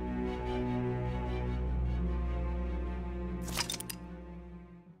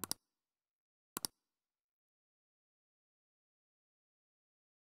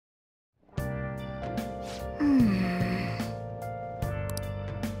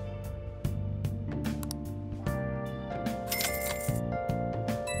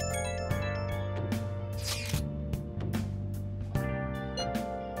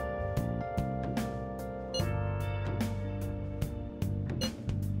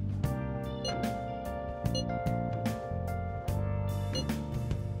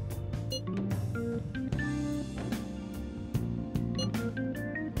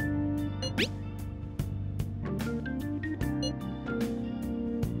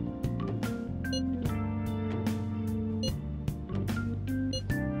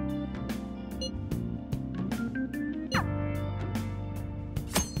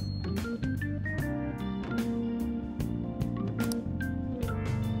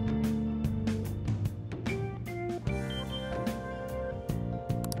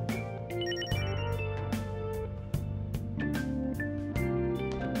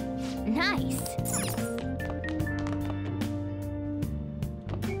 Nice.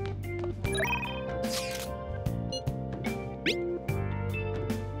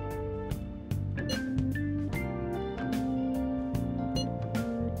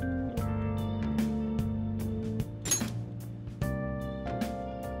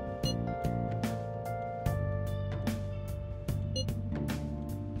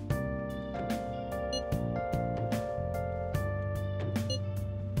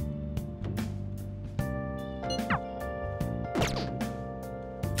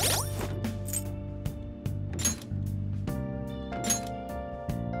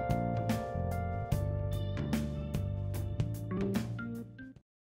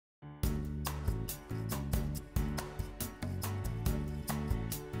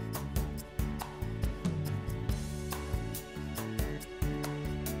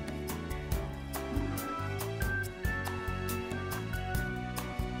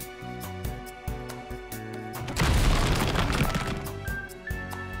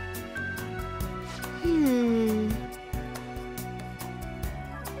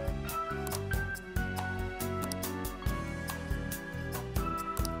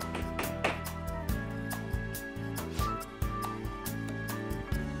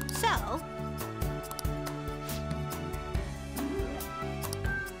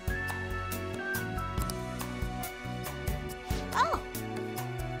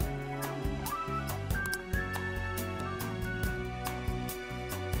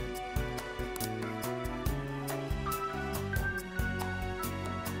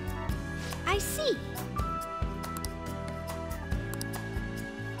 I see.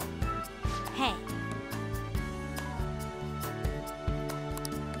 Hey.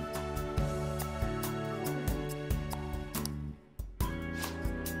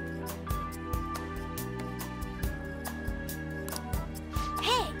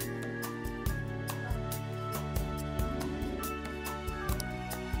 Hey.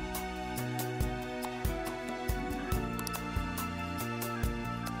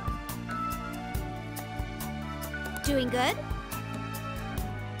 Doing good?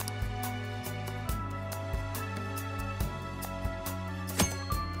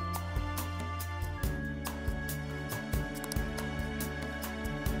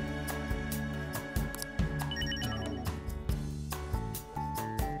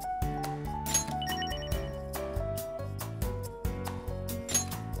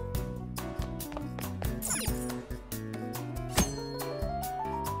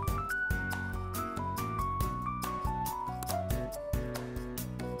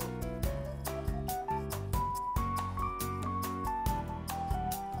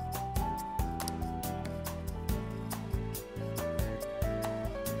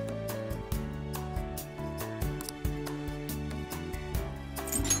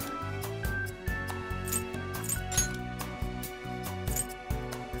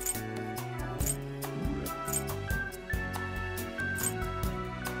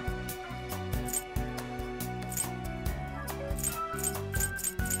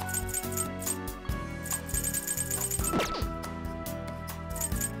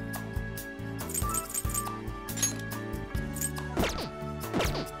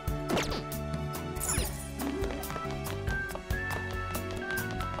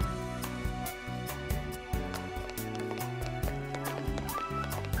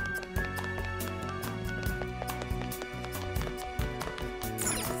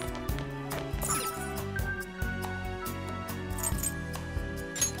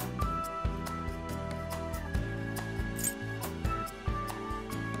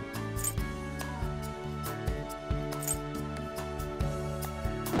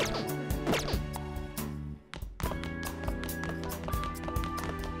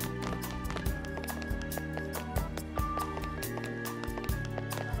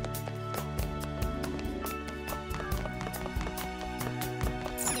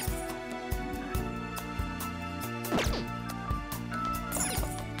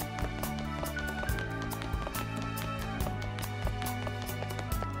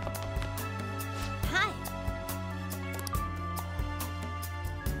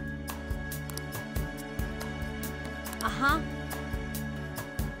 Uh-huh.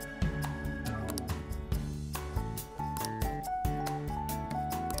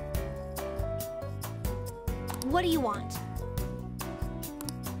 What do you want?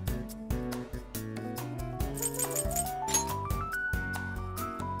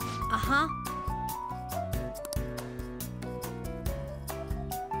 Uh-huh.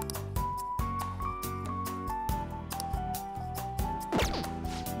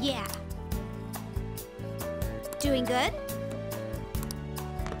 Yeah. Doing good?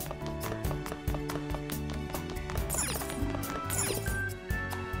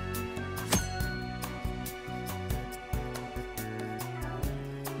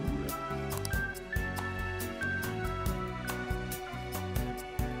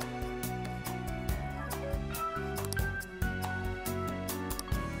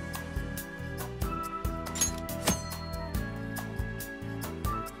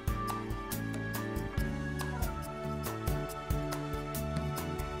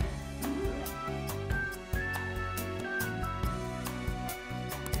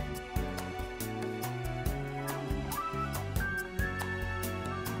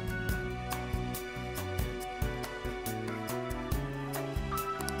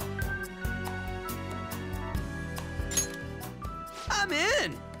 I'm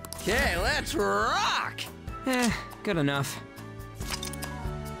in! Okay, let's rock! Good enough.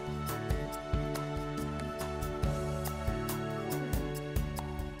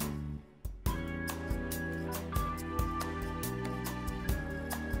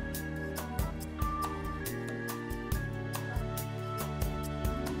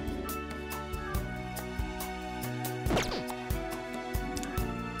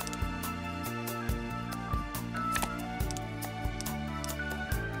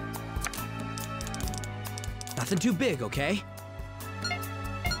 Nothing too big, okay?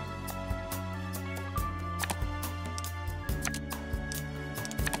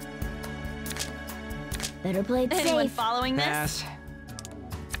 Better play it Anyone safe. following this? Pass.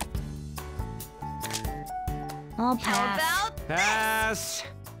 I'll How pass. about Pass.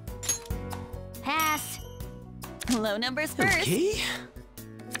 Pass. low numbers first? Okay.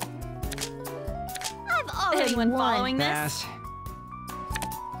 I've already Anyone won. following this? Pass.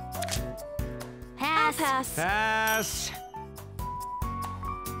 I'll pass. Pass.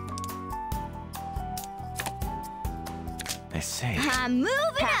 I say. I'm moving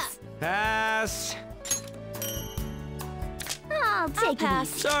Pass. Pass. up. I'll take pass.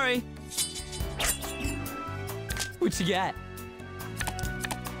 it easy. Sorry. What you got?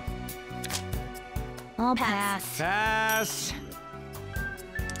 I'll pass. Pass.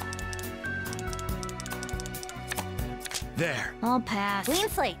 There. I'll pass. Clean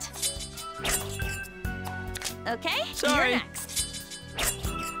slate. Okay, Sorry. you're next.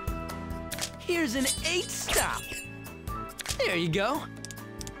 Here's an 8 stop. There you go.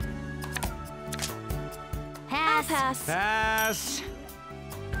 I'll Pass. pass. Pass.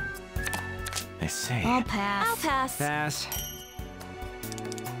 I say. I'll pass. I'll pass. Pass.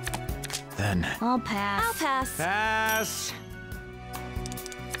 Then. I'll pass. I'll pass. Pass.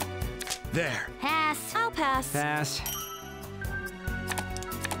 There. Pass. I'll pass. Pass.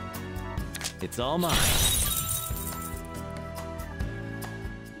 It's all mine.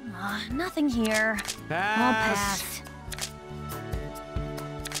 Nothing here. Pass. I'll pass.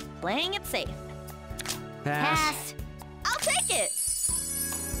 Playing it safe. Pass. Pass. I'll take it.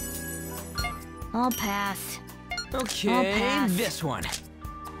 I'll pass. Okay, I'll pass. this one.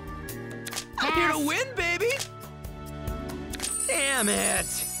 I'm here to Pass. win, baby! Damn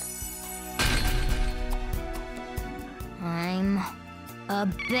it! I'm a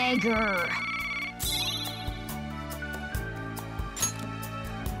beggar.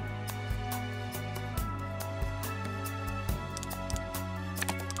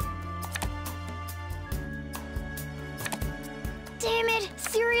 Damn it!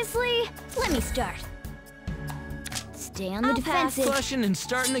 Seriously? Let me start. Stay on the defensive. Flushing and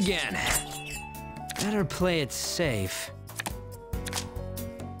starting again. Better play it safe.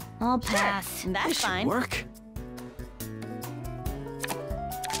 I'll pass. That's This should fine. work.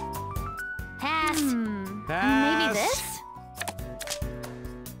 Pass. Pass. Maybe this?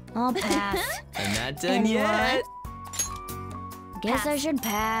 I'll pass. I'm not done And yet. Guess I should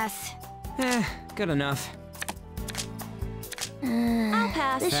pass. Good enough. I'll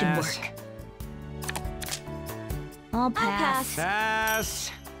pass. This Pass. should work. I'll pass.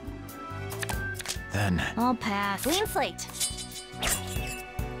 Pass. Then. I'll pass. Clean slate.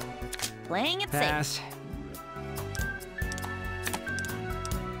 Playing it safe. Pass.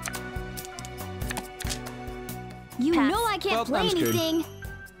 You Pass. know I can't Well, play I'm screwed. anything.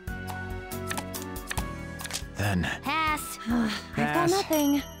 Then. Pass. I've got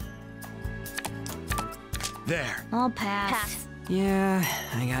nothing. There. I'll pass. Pass. Yeah,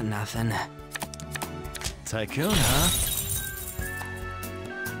 I got nothing. Tycoon, huh?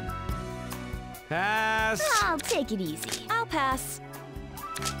 Pass. I'll take it easy. I'll pass.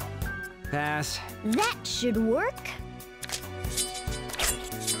 Pass. That should work.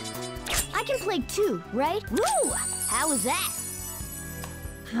 I can play 2, right? Woo! How was that?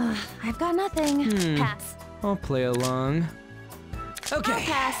 I've got nothing. Pass. I'll play along. Okay, I'll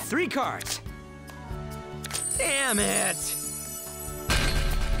pass. 3 cards. Damn it!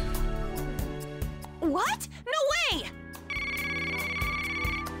 What? No way!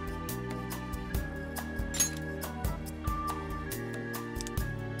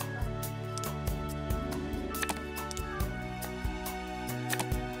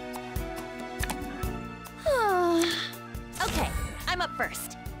 Okay, I'm up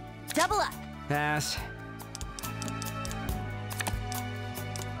first. Double up. Pass.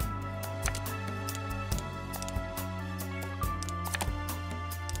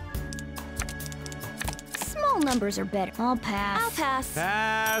 Small numbers are better. I'll pass. I'll pass.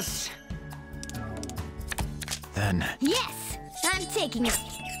 Pass. Then. Yes! I'm taking it.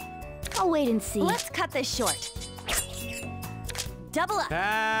 I'll wait and see. Let's cut this short. Double up.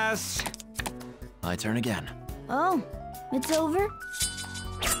 Pass. My turn again. Oh, it's over?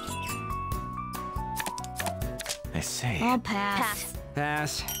 I see. I'll pass.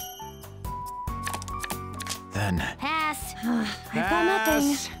 Pass. Pass. Then. Pass. I've got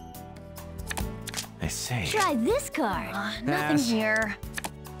nothing. I see. Try this card. Nothing here.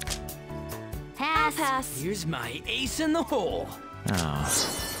 Pass. I'll pass. Here's my ace in the hole.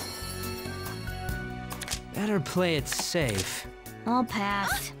 Oh. Better play it safe. I'll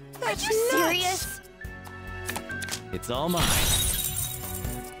pass. Are you serious? It's all mine.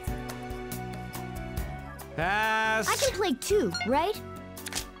 Pass. I can play 2, right?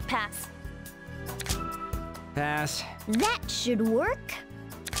 Pass. Pass. That should work.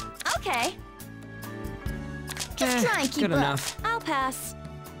 Okay. Just try and keep good up. enough. I'll pass.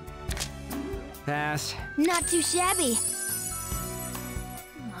 Pass. Not too shabby.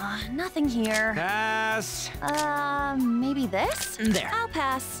 Nothing here. Pass. Maybe this? There. I'll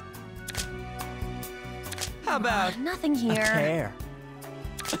pass. How about Nothing a here. pair?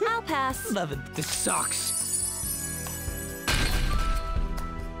 I'll pass. Love it. This sucks.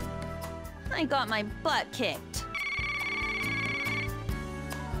 I got my butt kicked.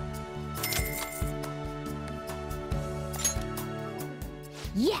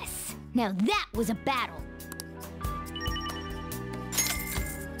 Yes! Now that was a battle.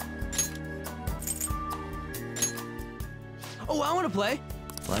 Oh, I want to play.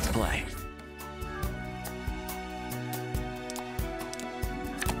 Let's play.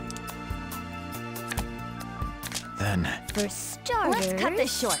 Then. For starters... Let's cut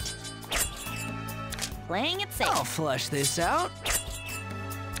this short. Playing it safe. I'll flush this out.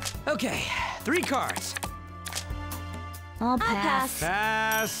 Okay, 3 cards. I'll pass.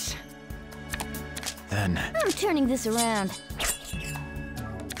 Pass. Then. I'm turning this around.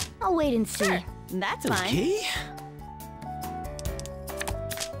 I'll wait and see. Sure, that's fine. Okay.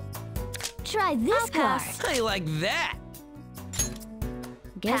 Try this I'll card. pass. I like that.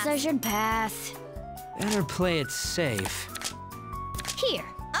 Guess I Pass. should pass. Better play it safe. Here.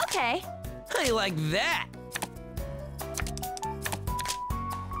 Okay. I like that.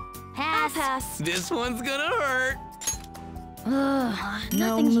 I'll Pass. pass. This one's gonna hurt. Ugh,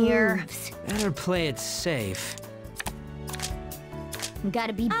 no Nothing here. moves. Better play it safe.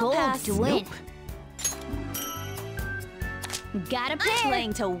 Gotta be I'll bold pass. to win. Nope. Gotta I'm pair.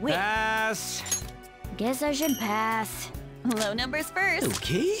 playing to win. Pass. Guess I should pass. Low numbers first.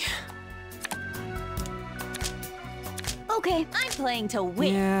 Okay. Okay, I'm playing to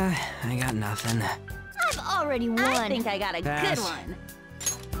win. Yeah, I got nothing. I've already won. I think I got a Pass. good one.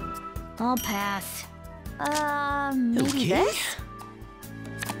 I'll pass. Maybe Okay. this?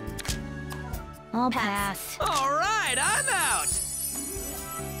 I'll pass. All right, I'm out.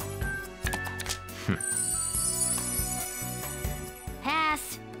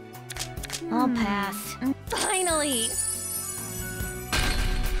 Pass. I'll pass. Finally.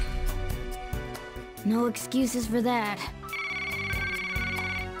 No excuses for that.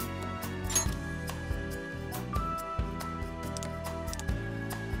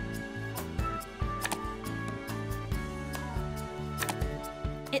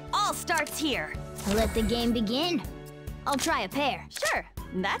 It all starts here. Let the game begin. I'll try a pair. Sure,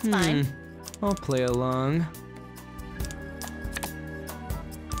 that's fine. I'll play along.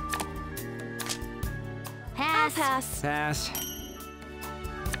 Pass. I'll pass. Pass.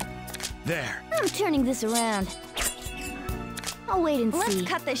 There. I'm turning this around. I'll wait and see. Let's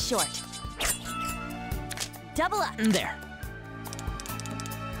cut this short. Double up. There.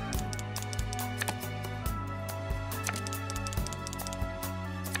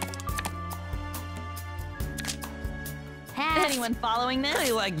 Pass. Anyone following this?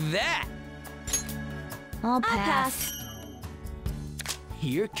 I like that. I'll pass.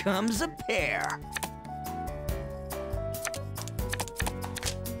 Here comes a pair.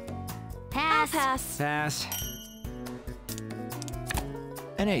 Pass. I'll pass. Pass.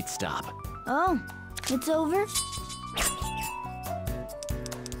 An 8 stop. Oh, it's over?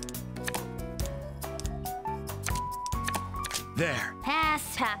 There.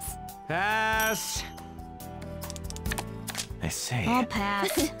 Pass. Pass. Pass. I say. I'll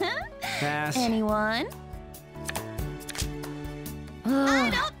pass. Pass. Anyone? I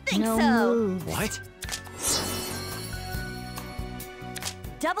don't think no so. Moves. What?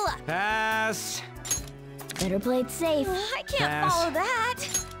 Double up. Pass. Better play it safe. I can't Pass. follow that.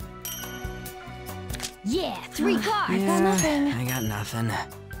 Yeah, 3 cards. Yeah, nothing. I got nothing.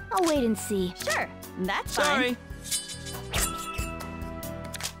 I'll wait and see. Sure, that's Sorry.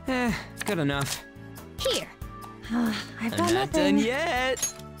 fine. Good enough. Here. I've got I'm not nothing. done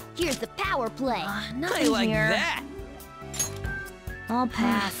yet. Here's the power play. I Nothing like here. that. I'll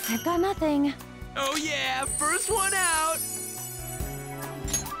pass. I've got nothing. Oh yeah, first one out.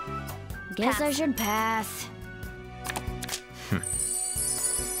 Guess Pass. I should pass.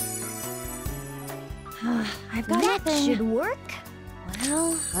 I've got That nothing. should work.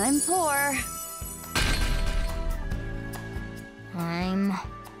 Well, I'm poor. I'm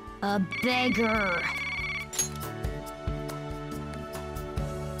a beggar.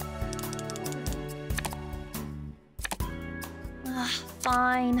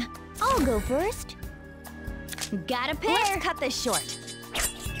 Fine. I'll go first. Got a pair. Let's cut this short.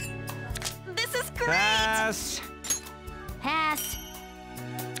 This is great! Pass. Pass.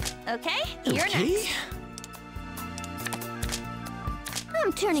 Okay, you're Okay. next.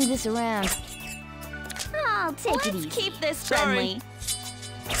 I'm turning this around. I'll take it Let's easy. keep this Sorry. friendly.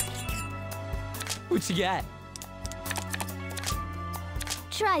 What you got?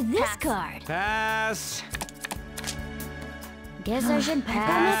 Try this Pass. card. Pass. Guess I should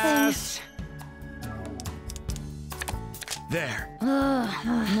pass. Pass. There. No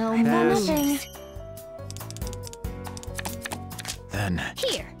I've got moves. nothing. Then.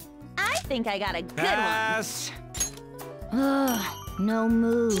 Here. I think I got a good Pass. No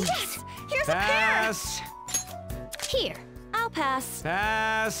moves. one. Yes! Here's a pair! Pass. Here. I'll pass.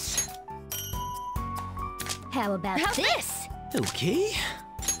 Pass. How about How's this? Okay.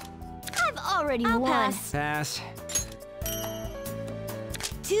 I've already I'll won. pass. Pass.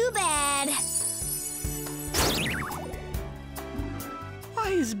 Too bad. Why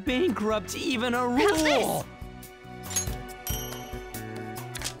is bankrupt even a How's this? rule?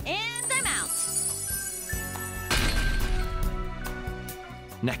 And I'm out.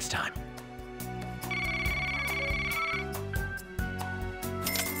 Next time.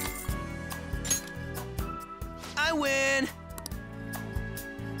 I win.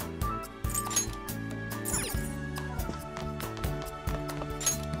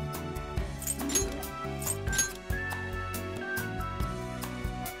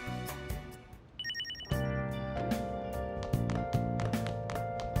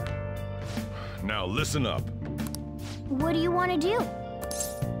 Now listen up. What do you want to do?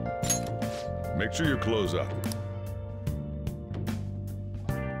 Make sure you close up.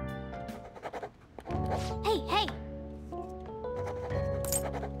 Hey, hey.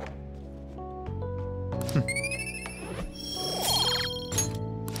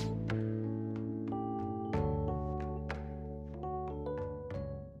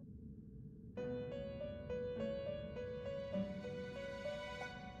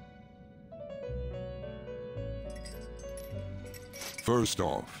 First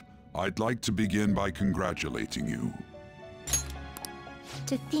off, I'd like to begin by congratulating you.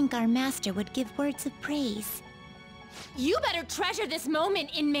 To think our master would give words of praise. You better treasure this moment,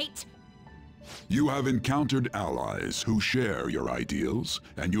 inmate! You have encountered allies who share your ideals,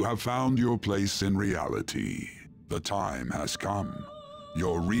 and you have found your place in reality. The time has come.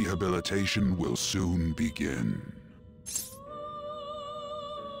 Your rehabilitation will soon begin.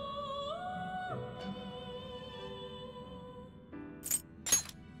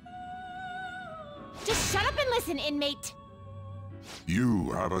 Just shut up and listen, inmate!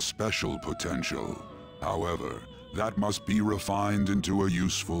 You have a special potential. However, that must be refined into a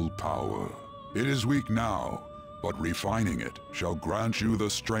useful power. It is weak now, but refining it shall grant you the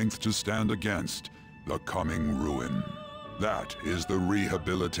strength to stand against the coming ruin. That is the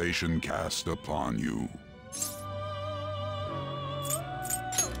rehabilitation cast upon you.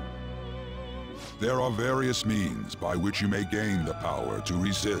 There are various means by which you may gain the power to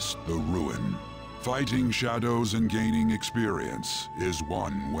resist the ruin. Fighting shadows and gaining experience is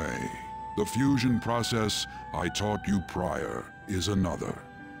one way. The fusion process I taught you prior is another.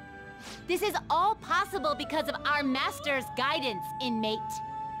 This is all possible because of our master's guidance, inmate.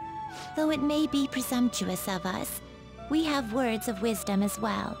 Though it may be presumptuous of us, we have words of wisdom as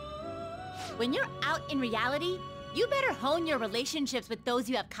well. When you're out in reality, you better hone your relationships with those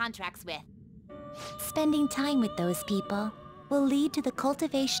you have contracts with. Spending time with those people will lead to the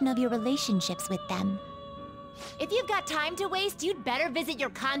cultivation of your relationships with them. If you've got time to waste, you'd better visit your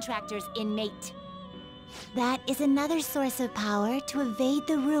contractors, inmate. That is another source of power to evade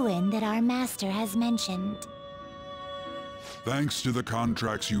the ruin that our master has mentioned. Thanks to the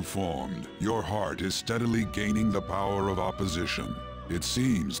contracts you formed, your heart is steadily gaining the power of opposition. It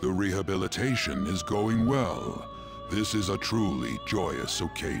seems the rehabilitation is going well. This is a truly joyous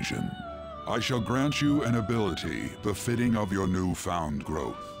occasion. I shall grant you an ability befitting of your newfound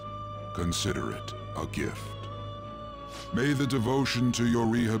growth. Consider it a gift. May the devotion to your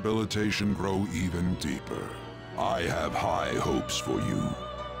rehabilitation grow even deeper. I have high hopes for you.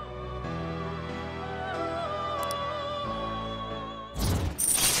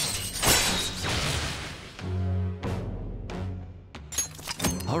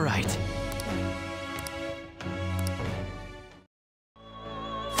 All right.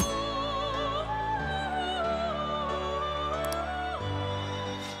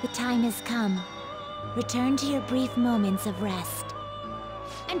 The time has come. Return to your brief moments of rest.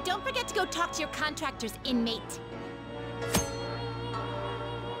 And don't forget to go talk to your contractors, inmate.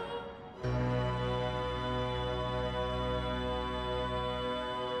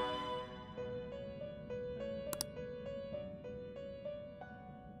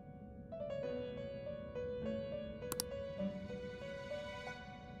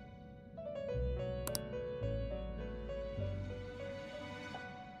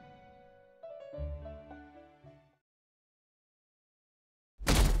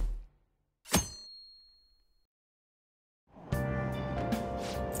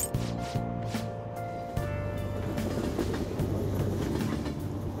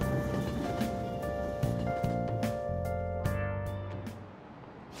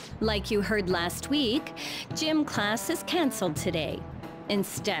 Like you heard last week, gym class is canceled today.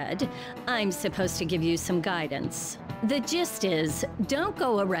 Instead, I'm supposed to give you some guidance. The gist is, don't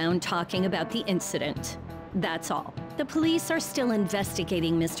go around talking about the incident. That's all. The police are still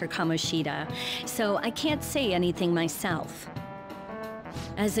investigating Mr. Kamoshida, so I can't say anything myself.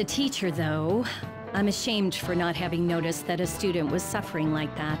 As a teacher, though, I'm ashamed for not having noticed that a student was suffering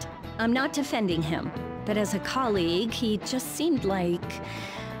like that. I'm not defending him, but as a colleague, he just seemed like,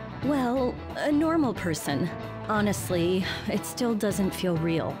 well, a normal person. Honestly, it still doesn't feel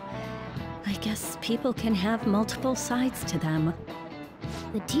real. I guess people can have multiple sides to them.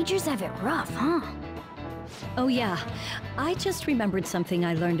 The teachers have it rough, huh? Oh yeah, I just remembered something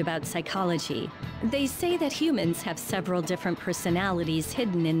I learned about psychology. They say that humans have several different personalities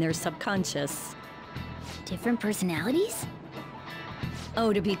hidden in their subconscious. Different personalities?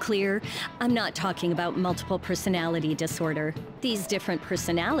 Oh, to be clear, I'm not talking about multiple personality disorder. These different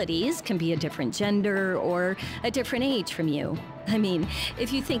personalities can be a different gender or a different age from you. I mean,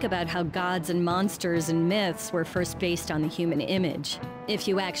 if you think about how gods and monsters and myths were first based on the human image, if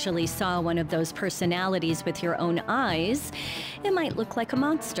you actually saw one of those personalities with your own eyes, it might look like a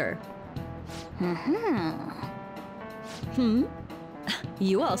monster.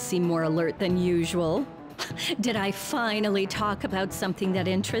 You all seem more alert than usual. Did I finally talk about something that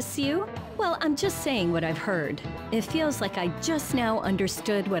interests you? Well, I'm just saying what I've heard. It feels like I just now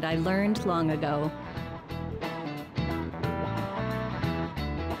understood what I learned long ago.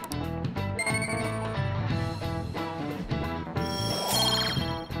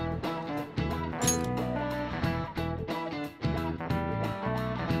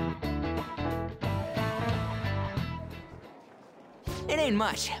 It ain't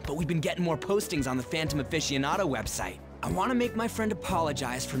much, but we've been getting more postings on the Phantom Aficionado website. I want to make my friend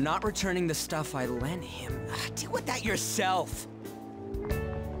apologize for not returning the stuff I lent him. Deal with that yourself.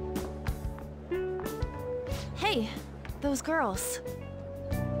 Hey, those girls.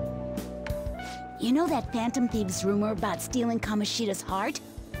 You know that Phantom Thieves rumor about stealing Kamoshida's heart?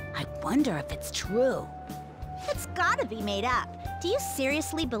 I wonder if it's true. It's gotta be made up. Do you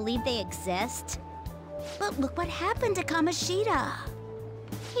seriously believe they exist? But look what happened to Kamoshida.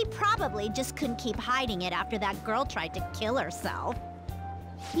 He probably just couldn't keep hiding it after that girl tried to kill herself.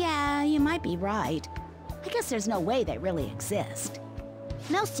 Yeah, you might be right. I guess there's no way they really exist.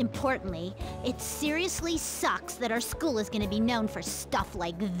 Most importantly, it seriously sucks that our school is gonna be known for stuff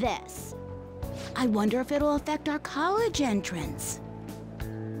like this. I wonder if it'll affect our college entrance.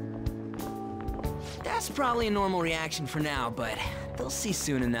 That's probably a normal reaction for now, but they'll see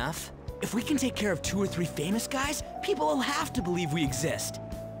soon enough. If we can take care of 2 or 3 famous guys, people will have to believe we exist.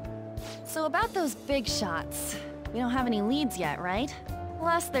 So about those big shots, we don't have any leads yet, right?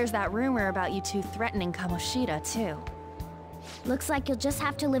 Plus, there's that rumor about you two threatening Kamoshida, too. Looks like you'll just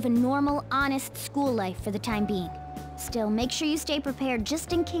have to live a normal, honest school life for the time being. Still, make sure you stay prepared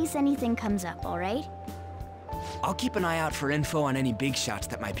just in case anything comes up, alright? I'll keep an eye out for info on any big shots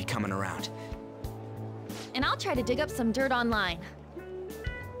that might be coming around. And I'll try to dig up some dirt online.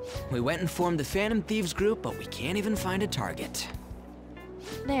 We went and formed the Phantom Thieves group, but we can't even find a target.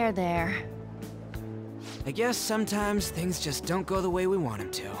 There. I guess sometimes things just don't go the way we want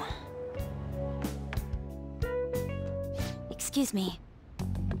them to. Excuse me.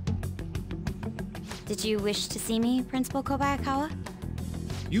 Did you wish to see me, Principal Kobayakawa?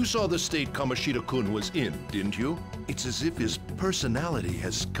 You saw the state Kamoshida-kun was in, didn't you? It's as if his personality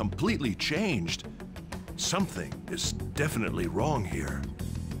has completely changed. Something is definitely wrong here.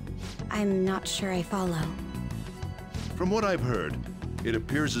 I'm not sure I follow. From what I've heard, it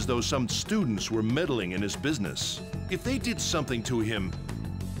appears as though some students were meddling in his business. If they did something to him,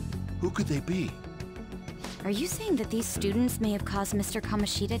 who could they be? Are you saying that these students may have caused Mr.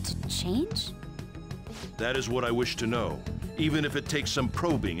 Kamoshida to change? That is what I wish to know, even if it takes some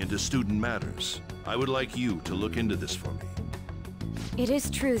probing into student matters. I would like you to look into this for me. It is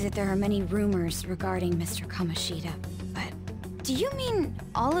true that there are many rumors regarding Mr. Kamoshida, but do you mean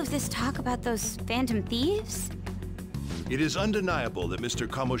all of this talk about those Phantom Thieves? It is undeniable that Mr.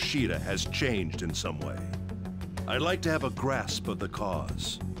 Kamoshida has changed in some way. I'd like to have a grasp of the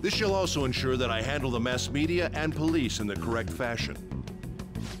cause. This shall also ensure that I handle the mass media and police in the correct fashion.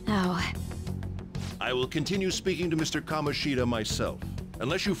 Oh. I will continue speaking to Mr. Kamoshida myself.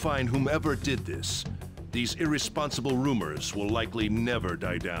 Unless you find whomever did this, these irresponsible rumors will likely never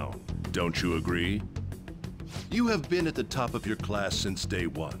die down. Don't you agree? You have been at the top of your class since day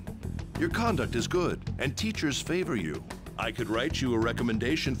one. Your conduct is good, and teachers favor you. I could write you a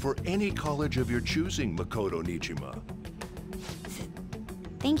recommendation for any college of your choosing, Makoto Nijima.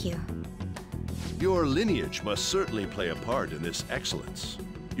 Thank you. Your lineage must certainly play a part in this excellence.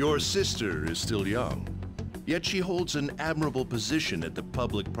 Your sister is still young, yet she holds an admirable position at the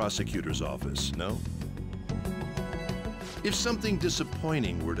public prosecutor's office, no? If something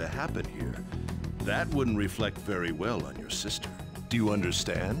disappointing were to happen here, that wouldn't reflect very well on your sister. Do you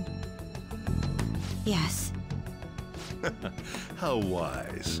understand? Yes. How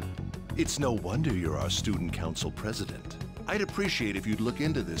wise. It's no wonder you're our student council president. I'd appreciate if you'd look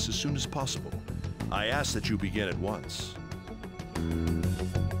into this as soon as possible. I ask that you begin at once.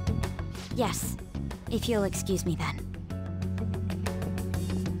 Yes, if you'll excuse me then.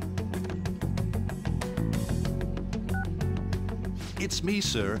 It's me,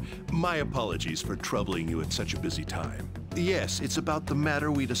 sir. My apologies for troubling you at such a busy time. Yes, it's about the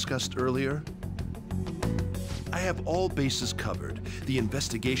matter we discussed earlier. I have all bases covered. The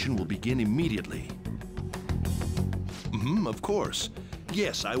investigation will begin immediately. Of course.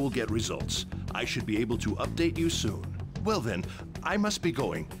 Yes, I will get results. I should be able to update you soon. Well then, I must be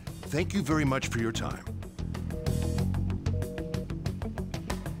going. Thank you very much for your time.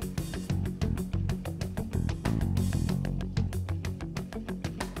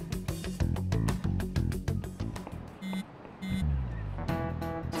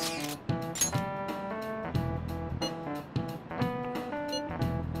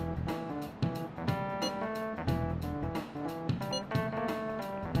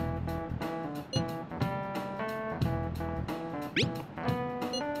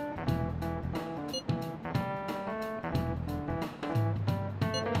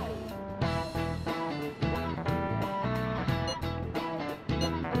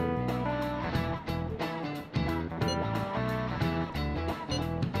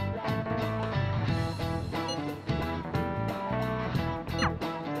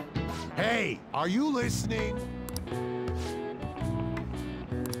 Hey, are you listening?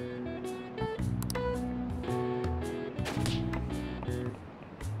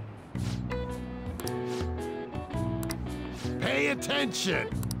 Pay attention!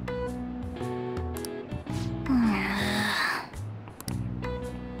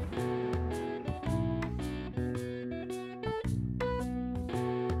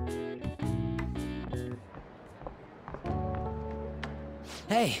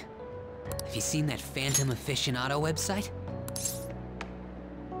 Hey, have you seen that Phantom Aficionado website?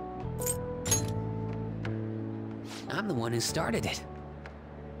 I'm the one who started it.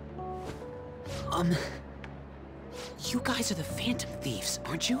 You guys are the Phantom Thieves,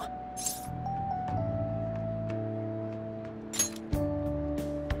 aren't you?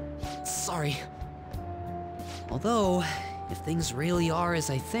 Sorry. Although, if things really are as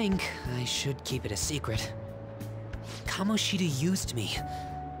I think, I should keep it a secret. Kamoshida used me,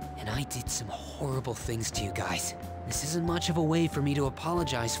 and I did some horrible things to you guys. This isn't much of a way for me to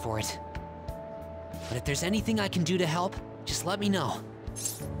apologize for it. But if there's anything I can do to help, just let me know.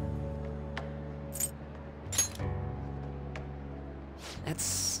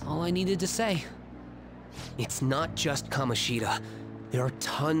 That's all I needed to say. It's not just Kamoshida. There are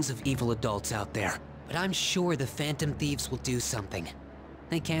tons of evil adults out there. But I'm sure the Phantom Thieves will do something.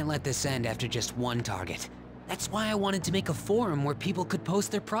 They can't let this end after just one target. That's why I wanted to make a forum where people could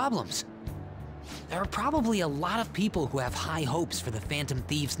post their problems. There are probably a lot of people who have high hopes for the Phantom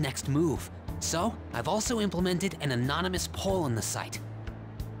Thieves' next move. So, I've also implemented an anonymous poll on the site.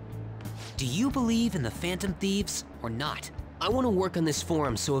 Do you believe in the Phantom Thieves or not? I want to work on this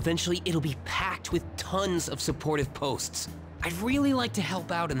forum so eventually it'll be packed with tons of supportive posts. I'd really like to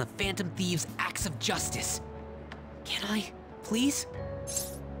help out in the Phantom Thieves' acts of justice. Can I, please?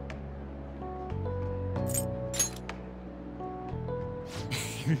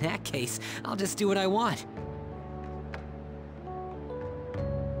 In that case, I'll just do what I want.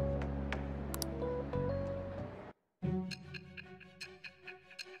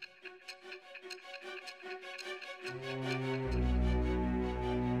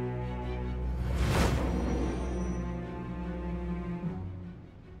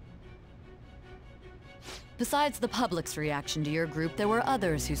 Besides the public's reaction to your group, there were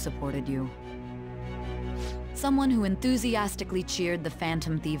others who supported you. Someone who enthusiastically cheered the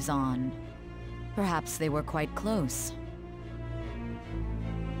Phantom Thieves on. Perhaps they were quite close.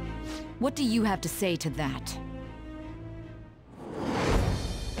 What do you have to say to that?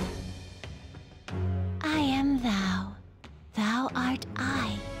 I am thou. Thou art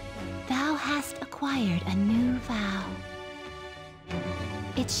I. Thou hast acquired a new vow.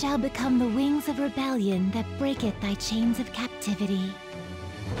 It shall become the wings of rebellion that breaketh thy chains of captivity.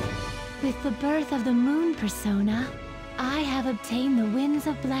 With the birth of the moon persona, I have obtained the winds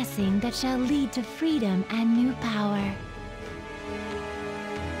of blessing that shall lead to freedom and new power.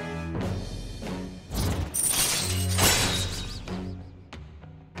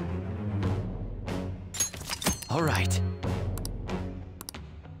 All right.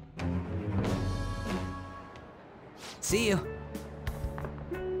 See you.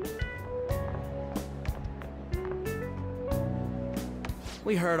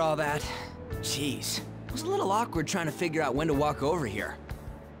 We heard all that. Jeez, it was a little awkward trying to figure out when to walk over here.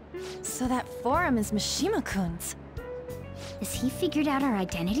 So that forum is Mishima-kun's. Has he figured out our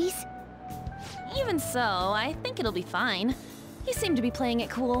identities? Even so, I think it'll be fine. He seemed to be playing it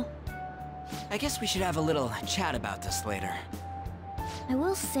cool. I guess we should have a little chat about this later. I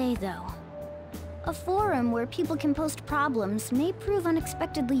will say, though, a forum where people can post problems may prove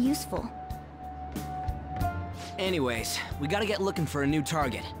unexpectedly useful. Anyways, we gotta get looking for a new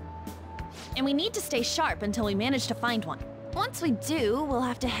target. And we need to stay sharp until we manage to find one. Once we do, we'll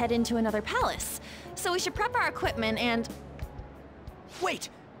have to head into another palace. So we should prep our equipment and... Wait!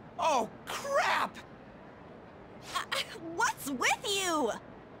 Oh, crap! What's with you?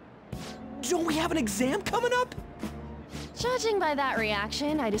 Don't we have an exam coming up? Judging by that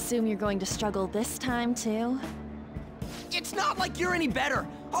reaction, I'd assume you're going to struggle this time, too. It's not like you're any better.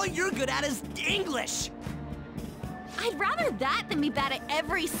 All you're good at is English. I'd rather that than be bad at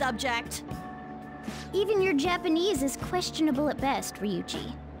every subject. Even your Japanese is questionable at best,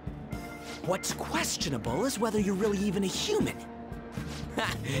 Ryuji. What's questionable is whether you're really even a human.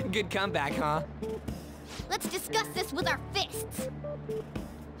 Ha! Good comeback, huh? Let's discuss this with our fists.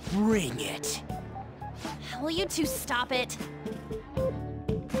 Bring it. Will you two stop it?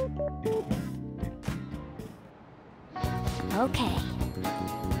 Okay.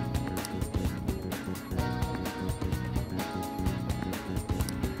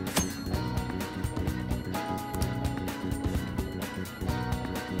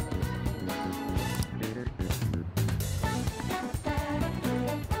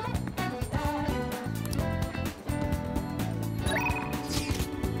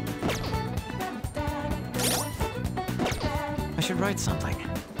 I should write something.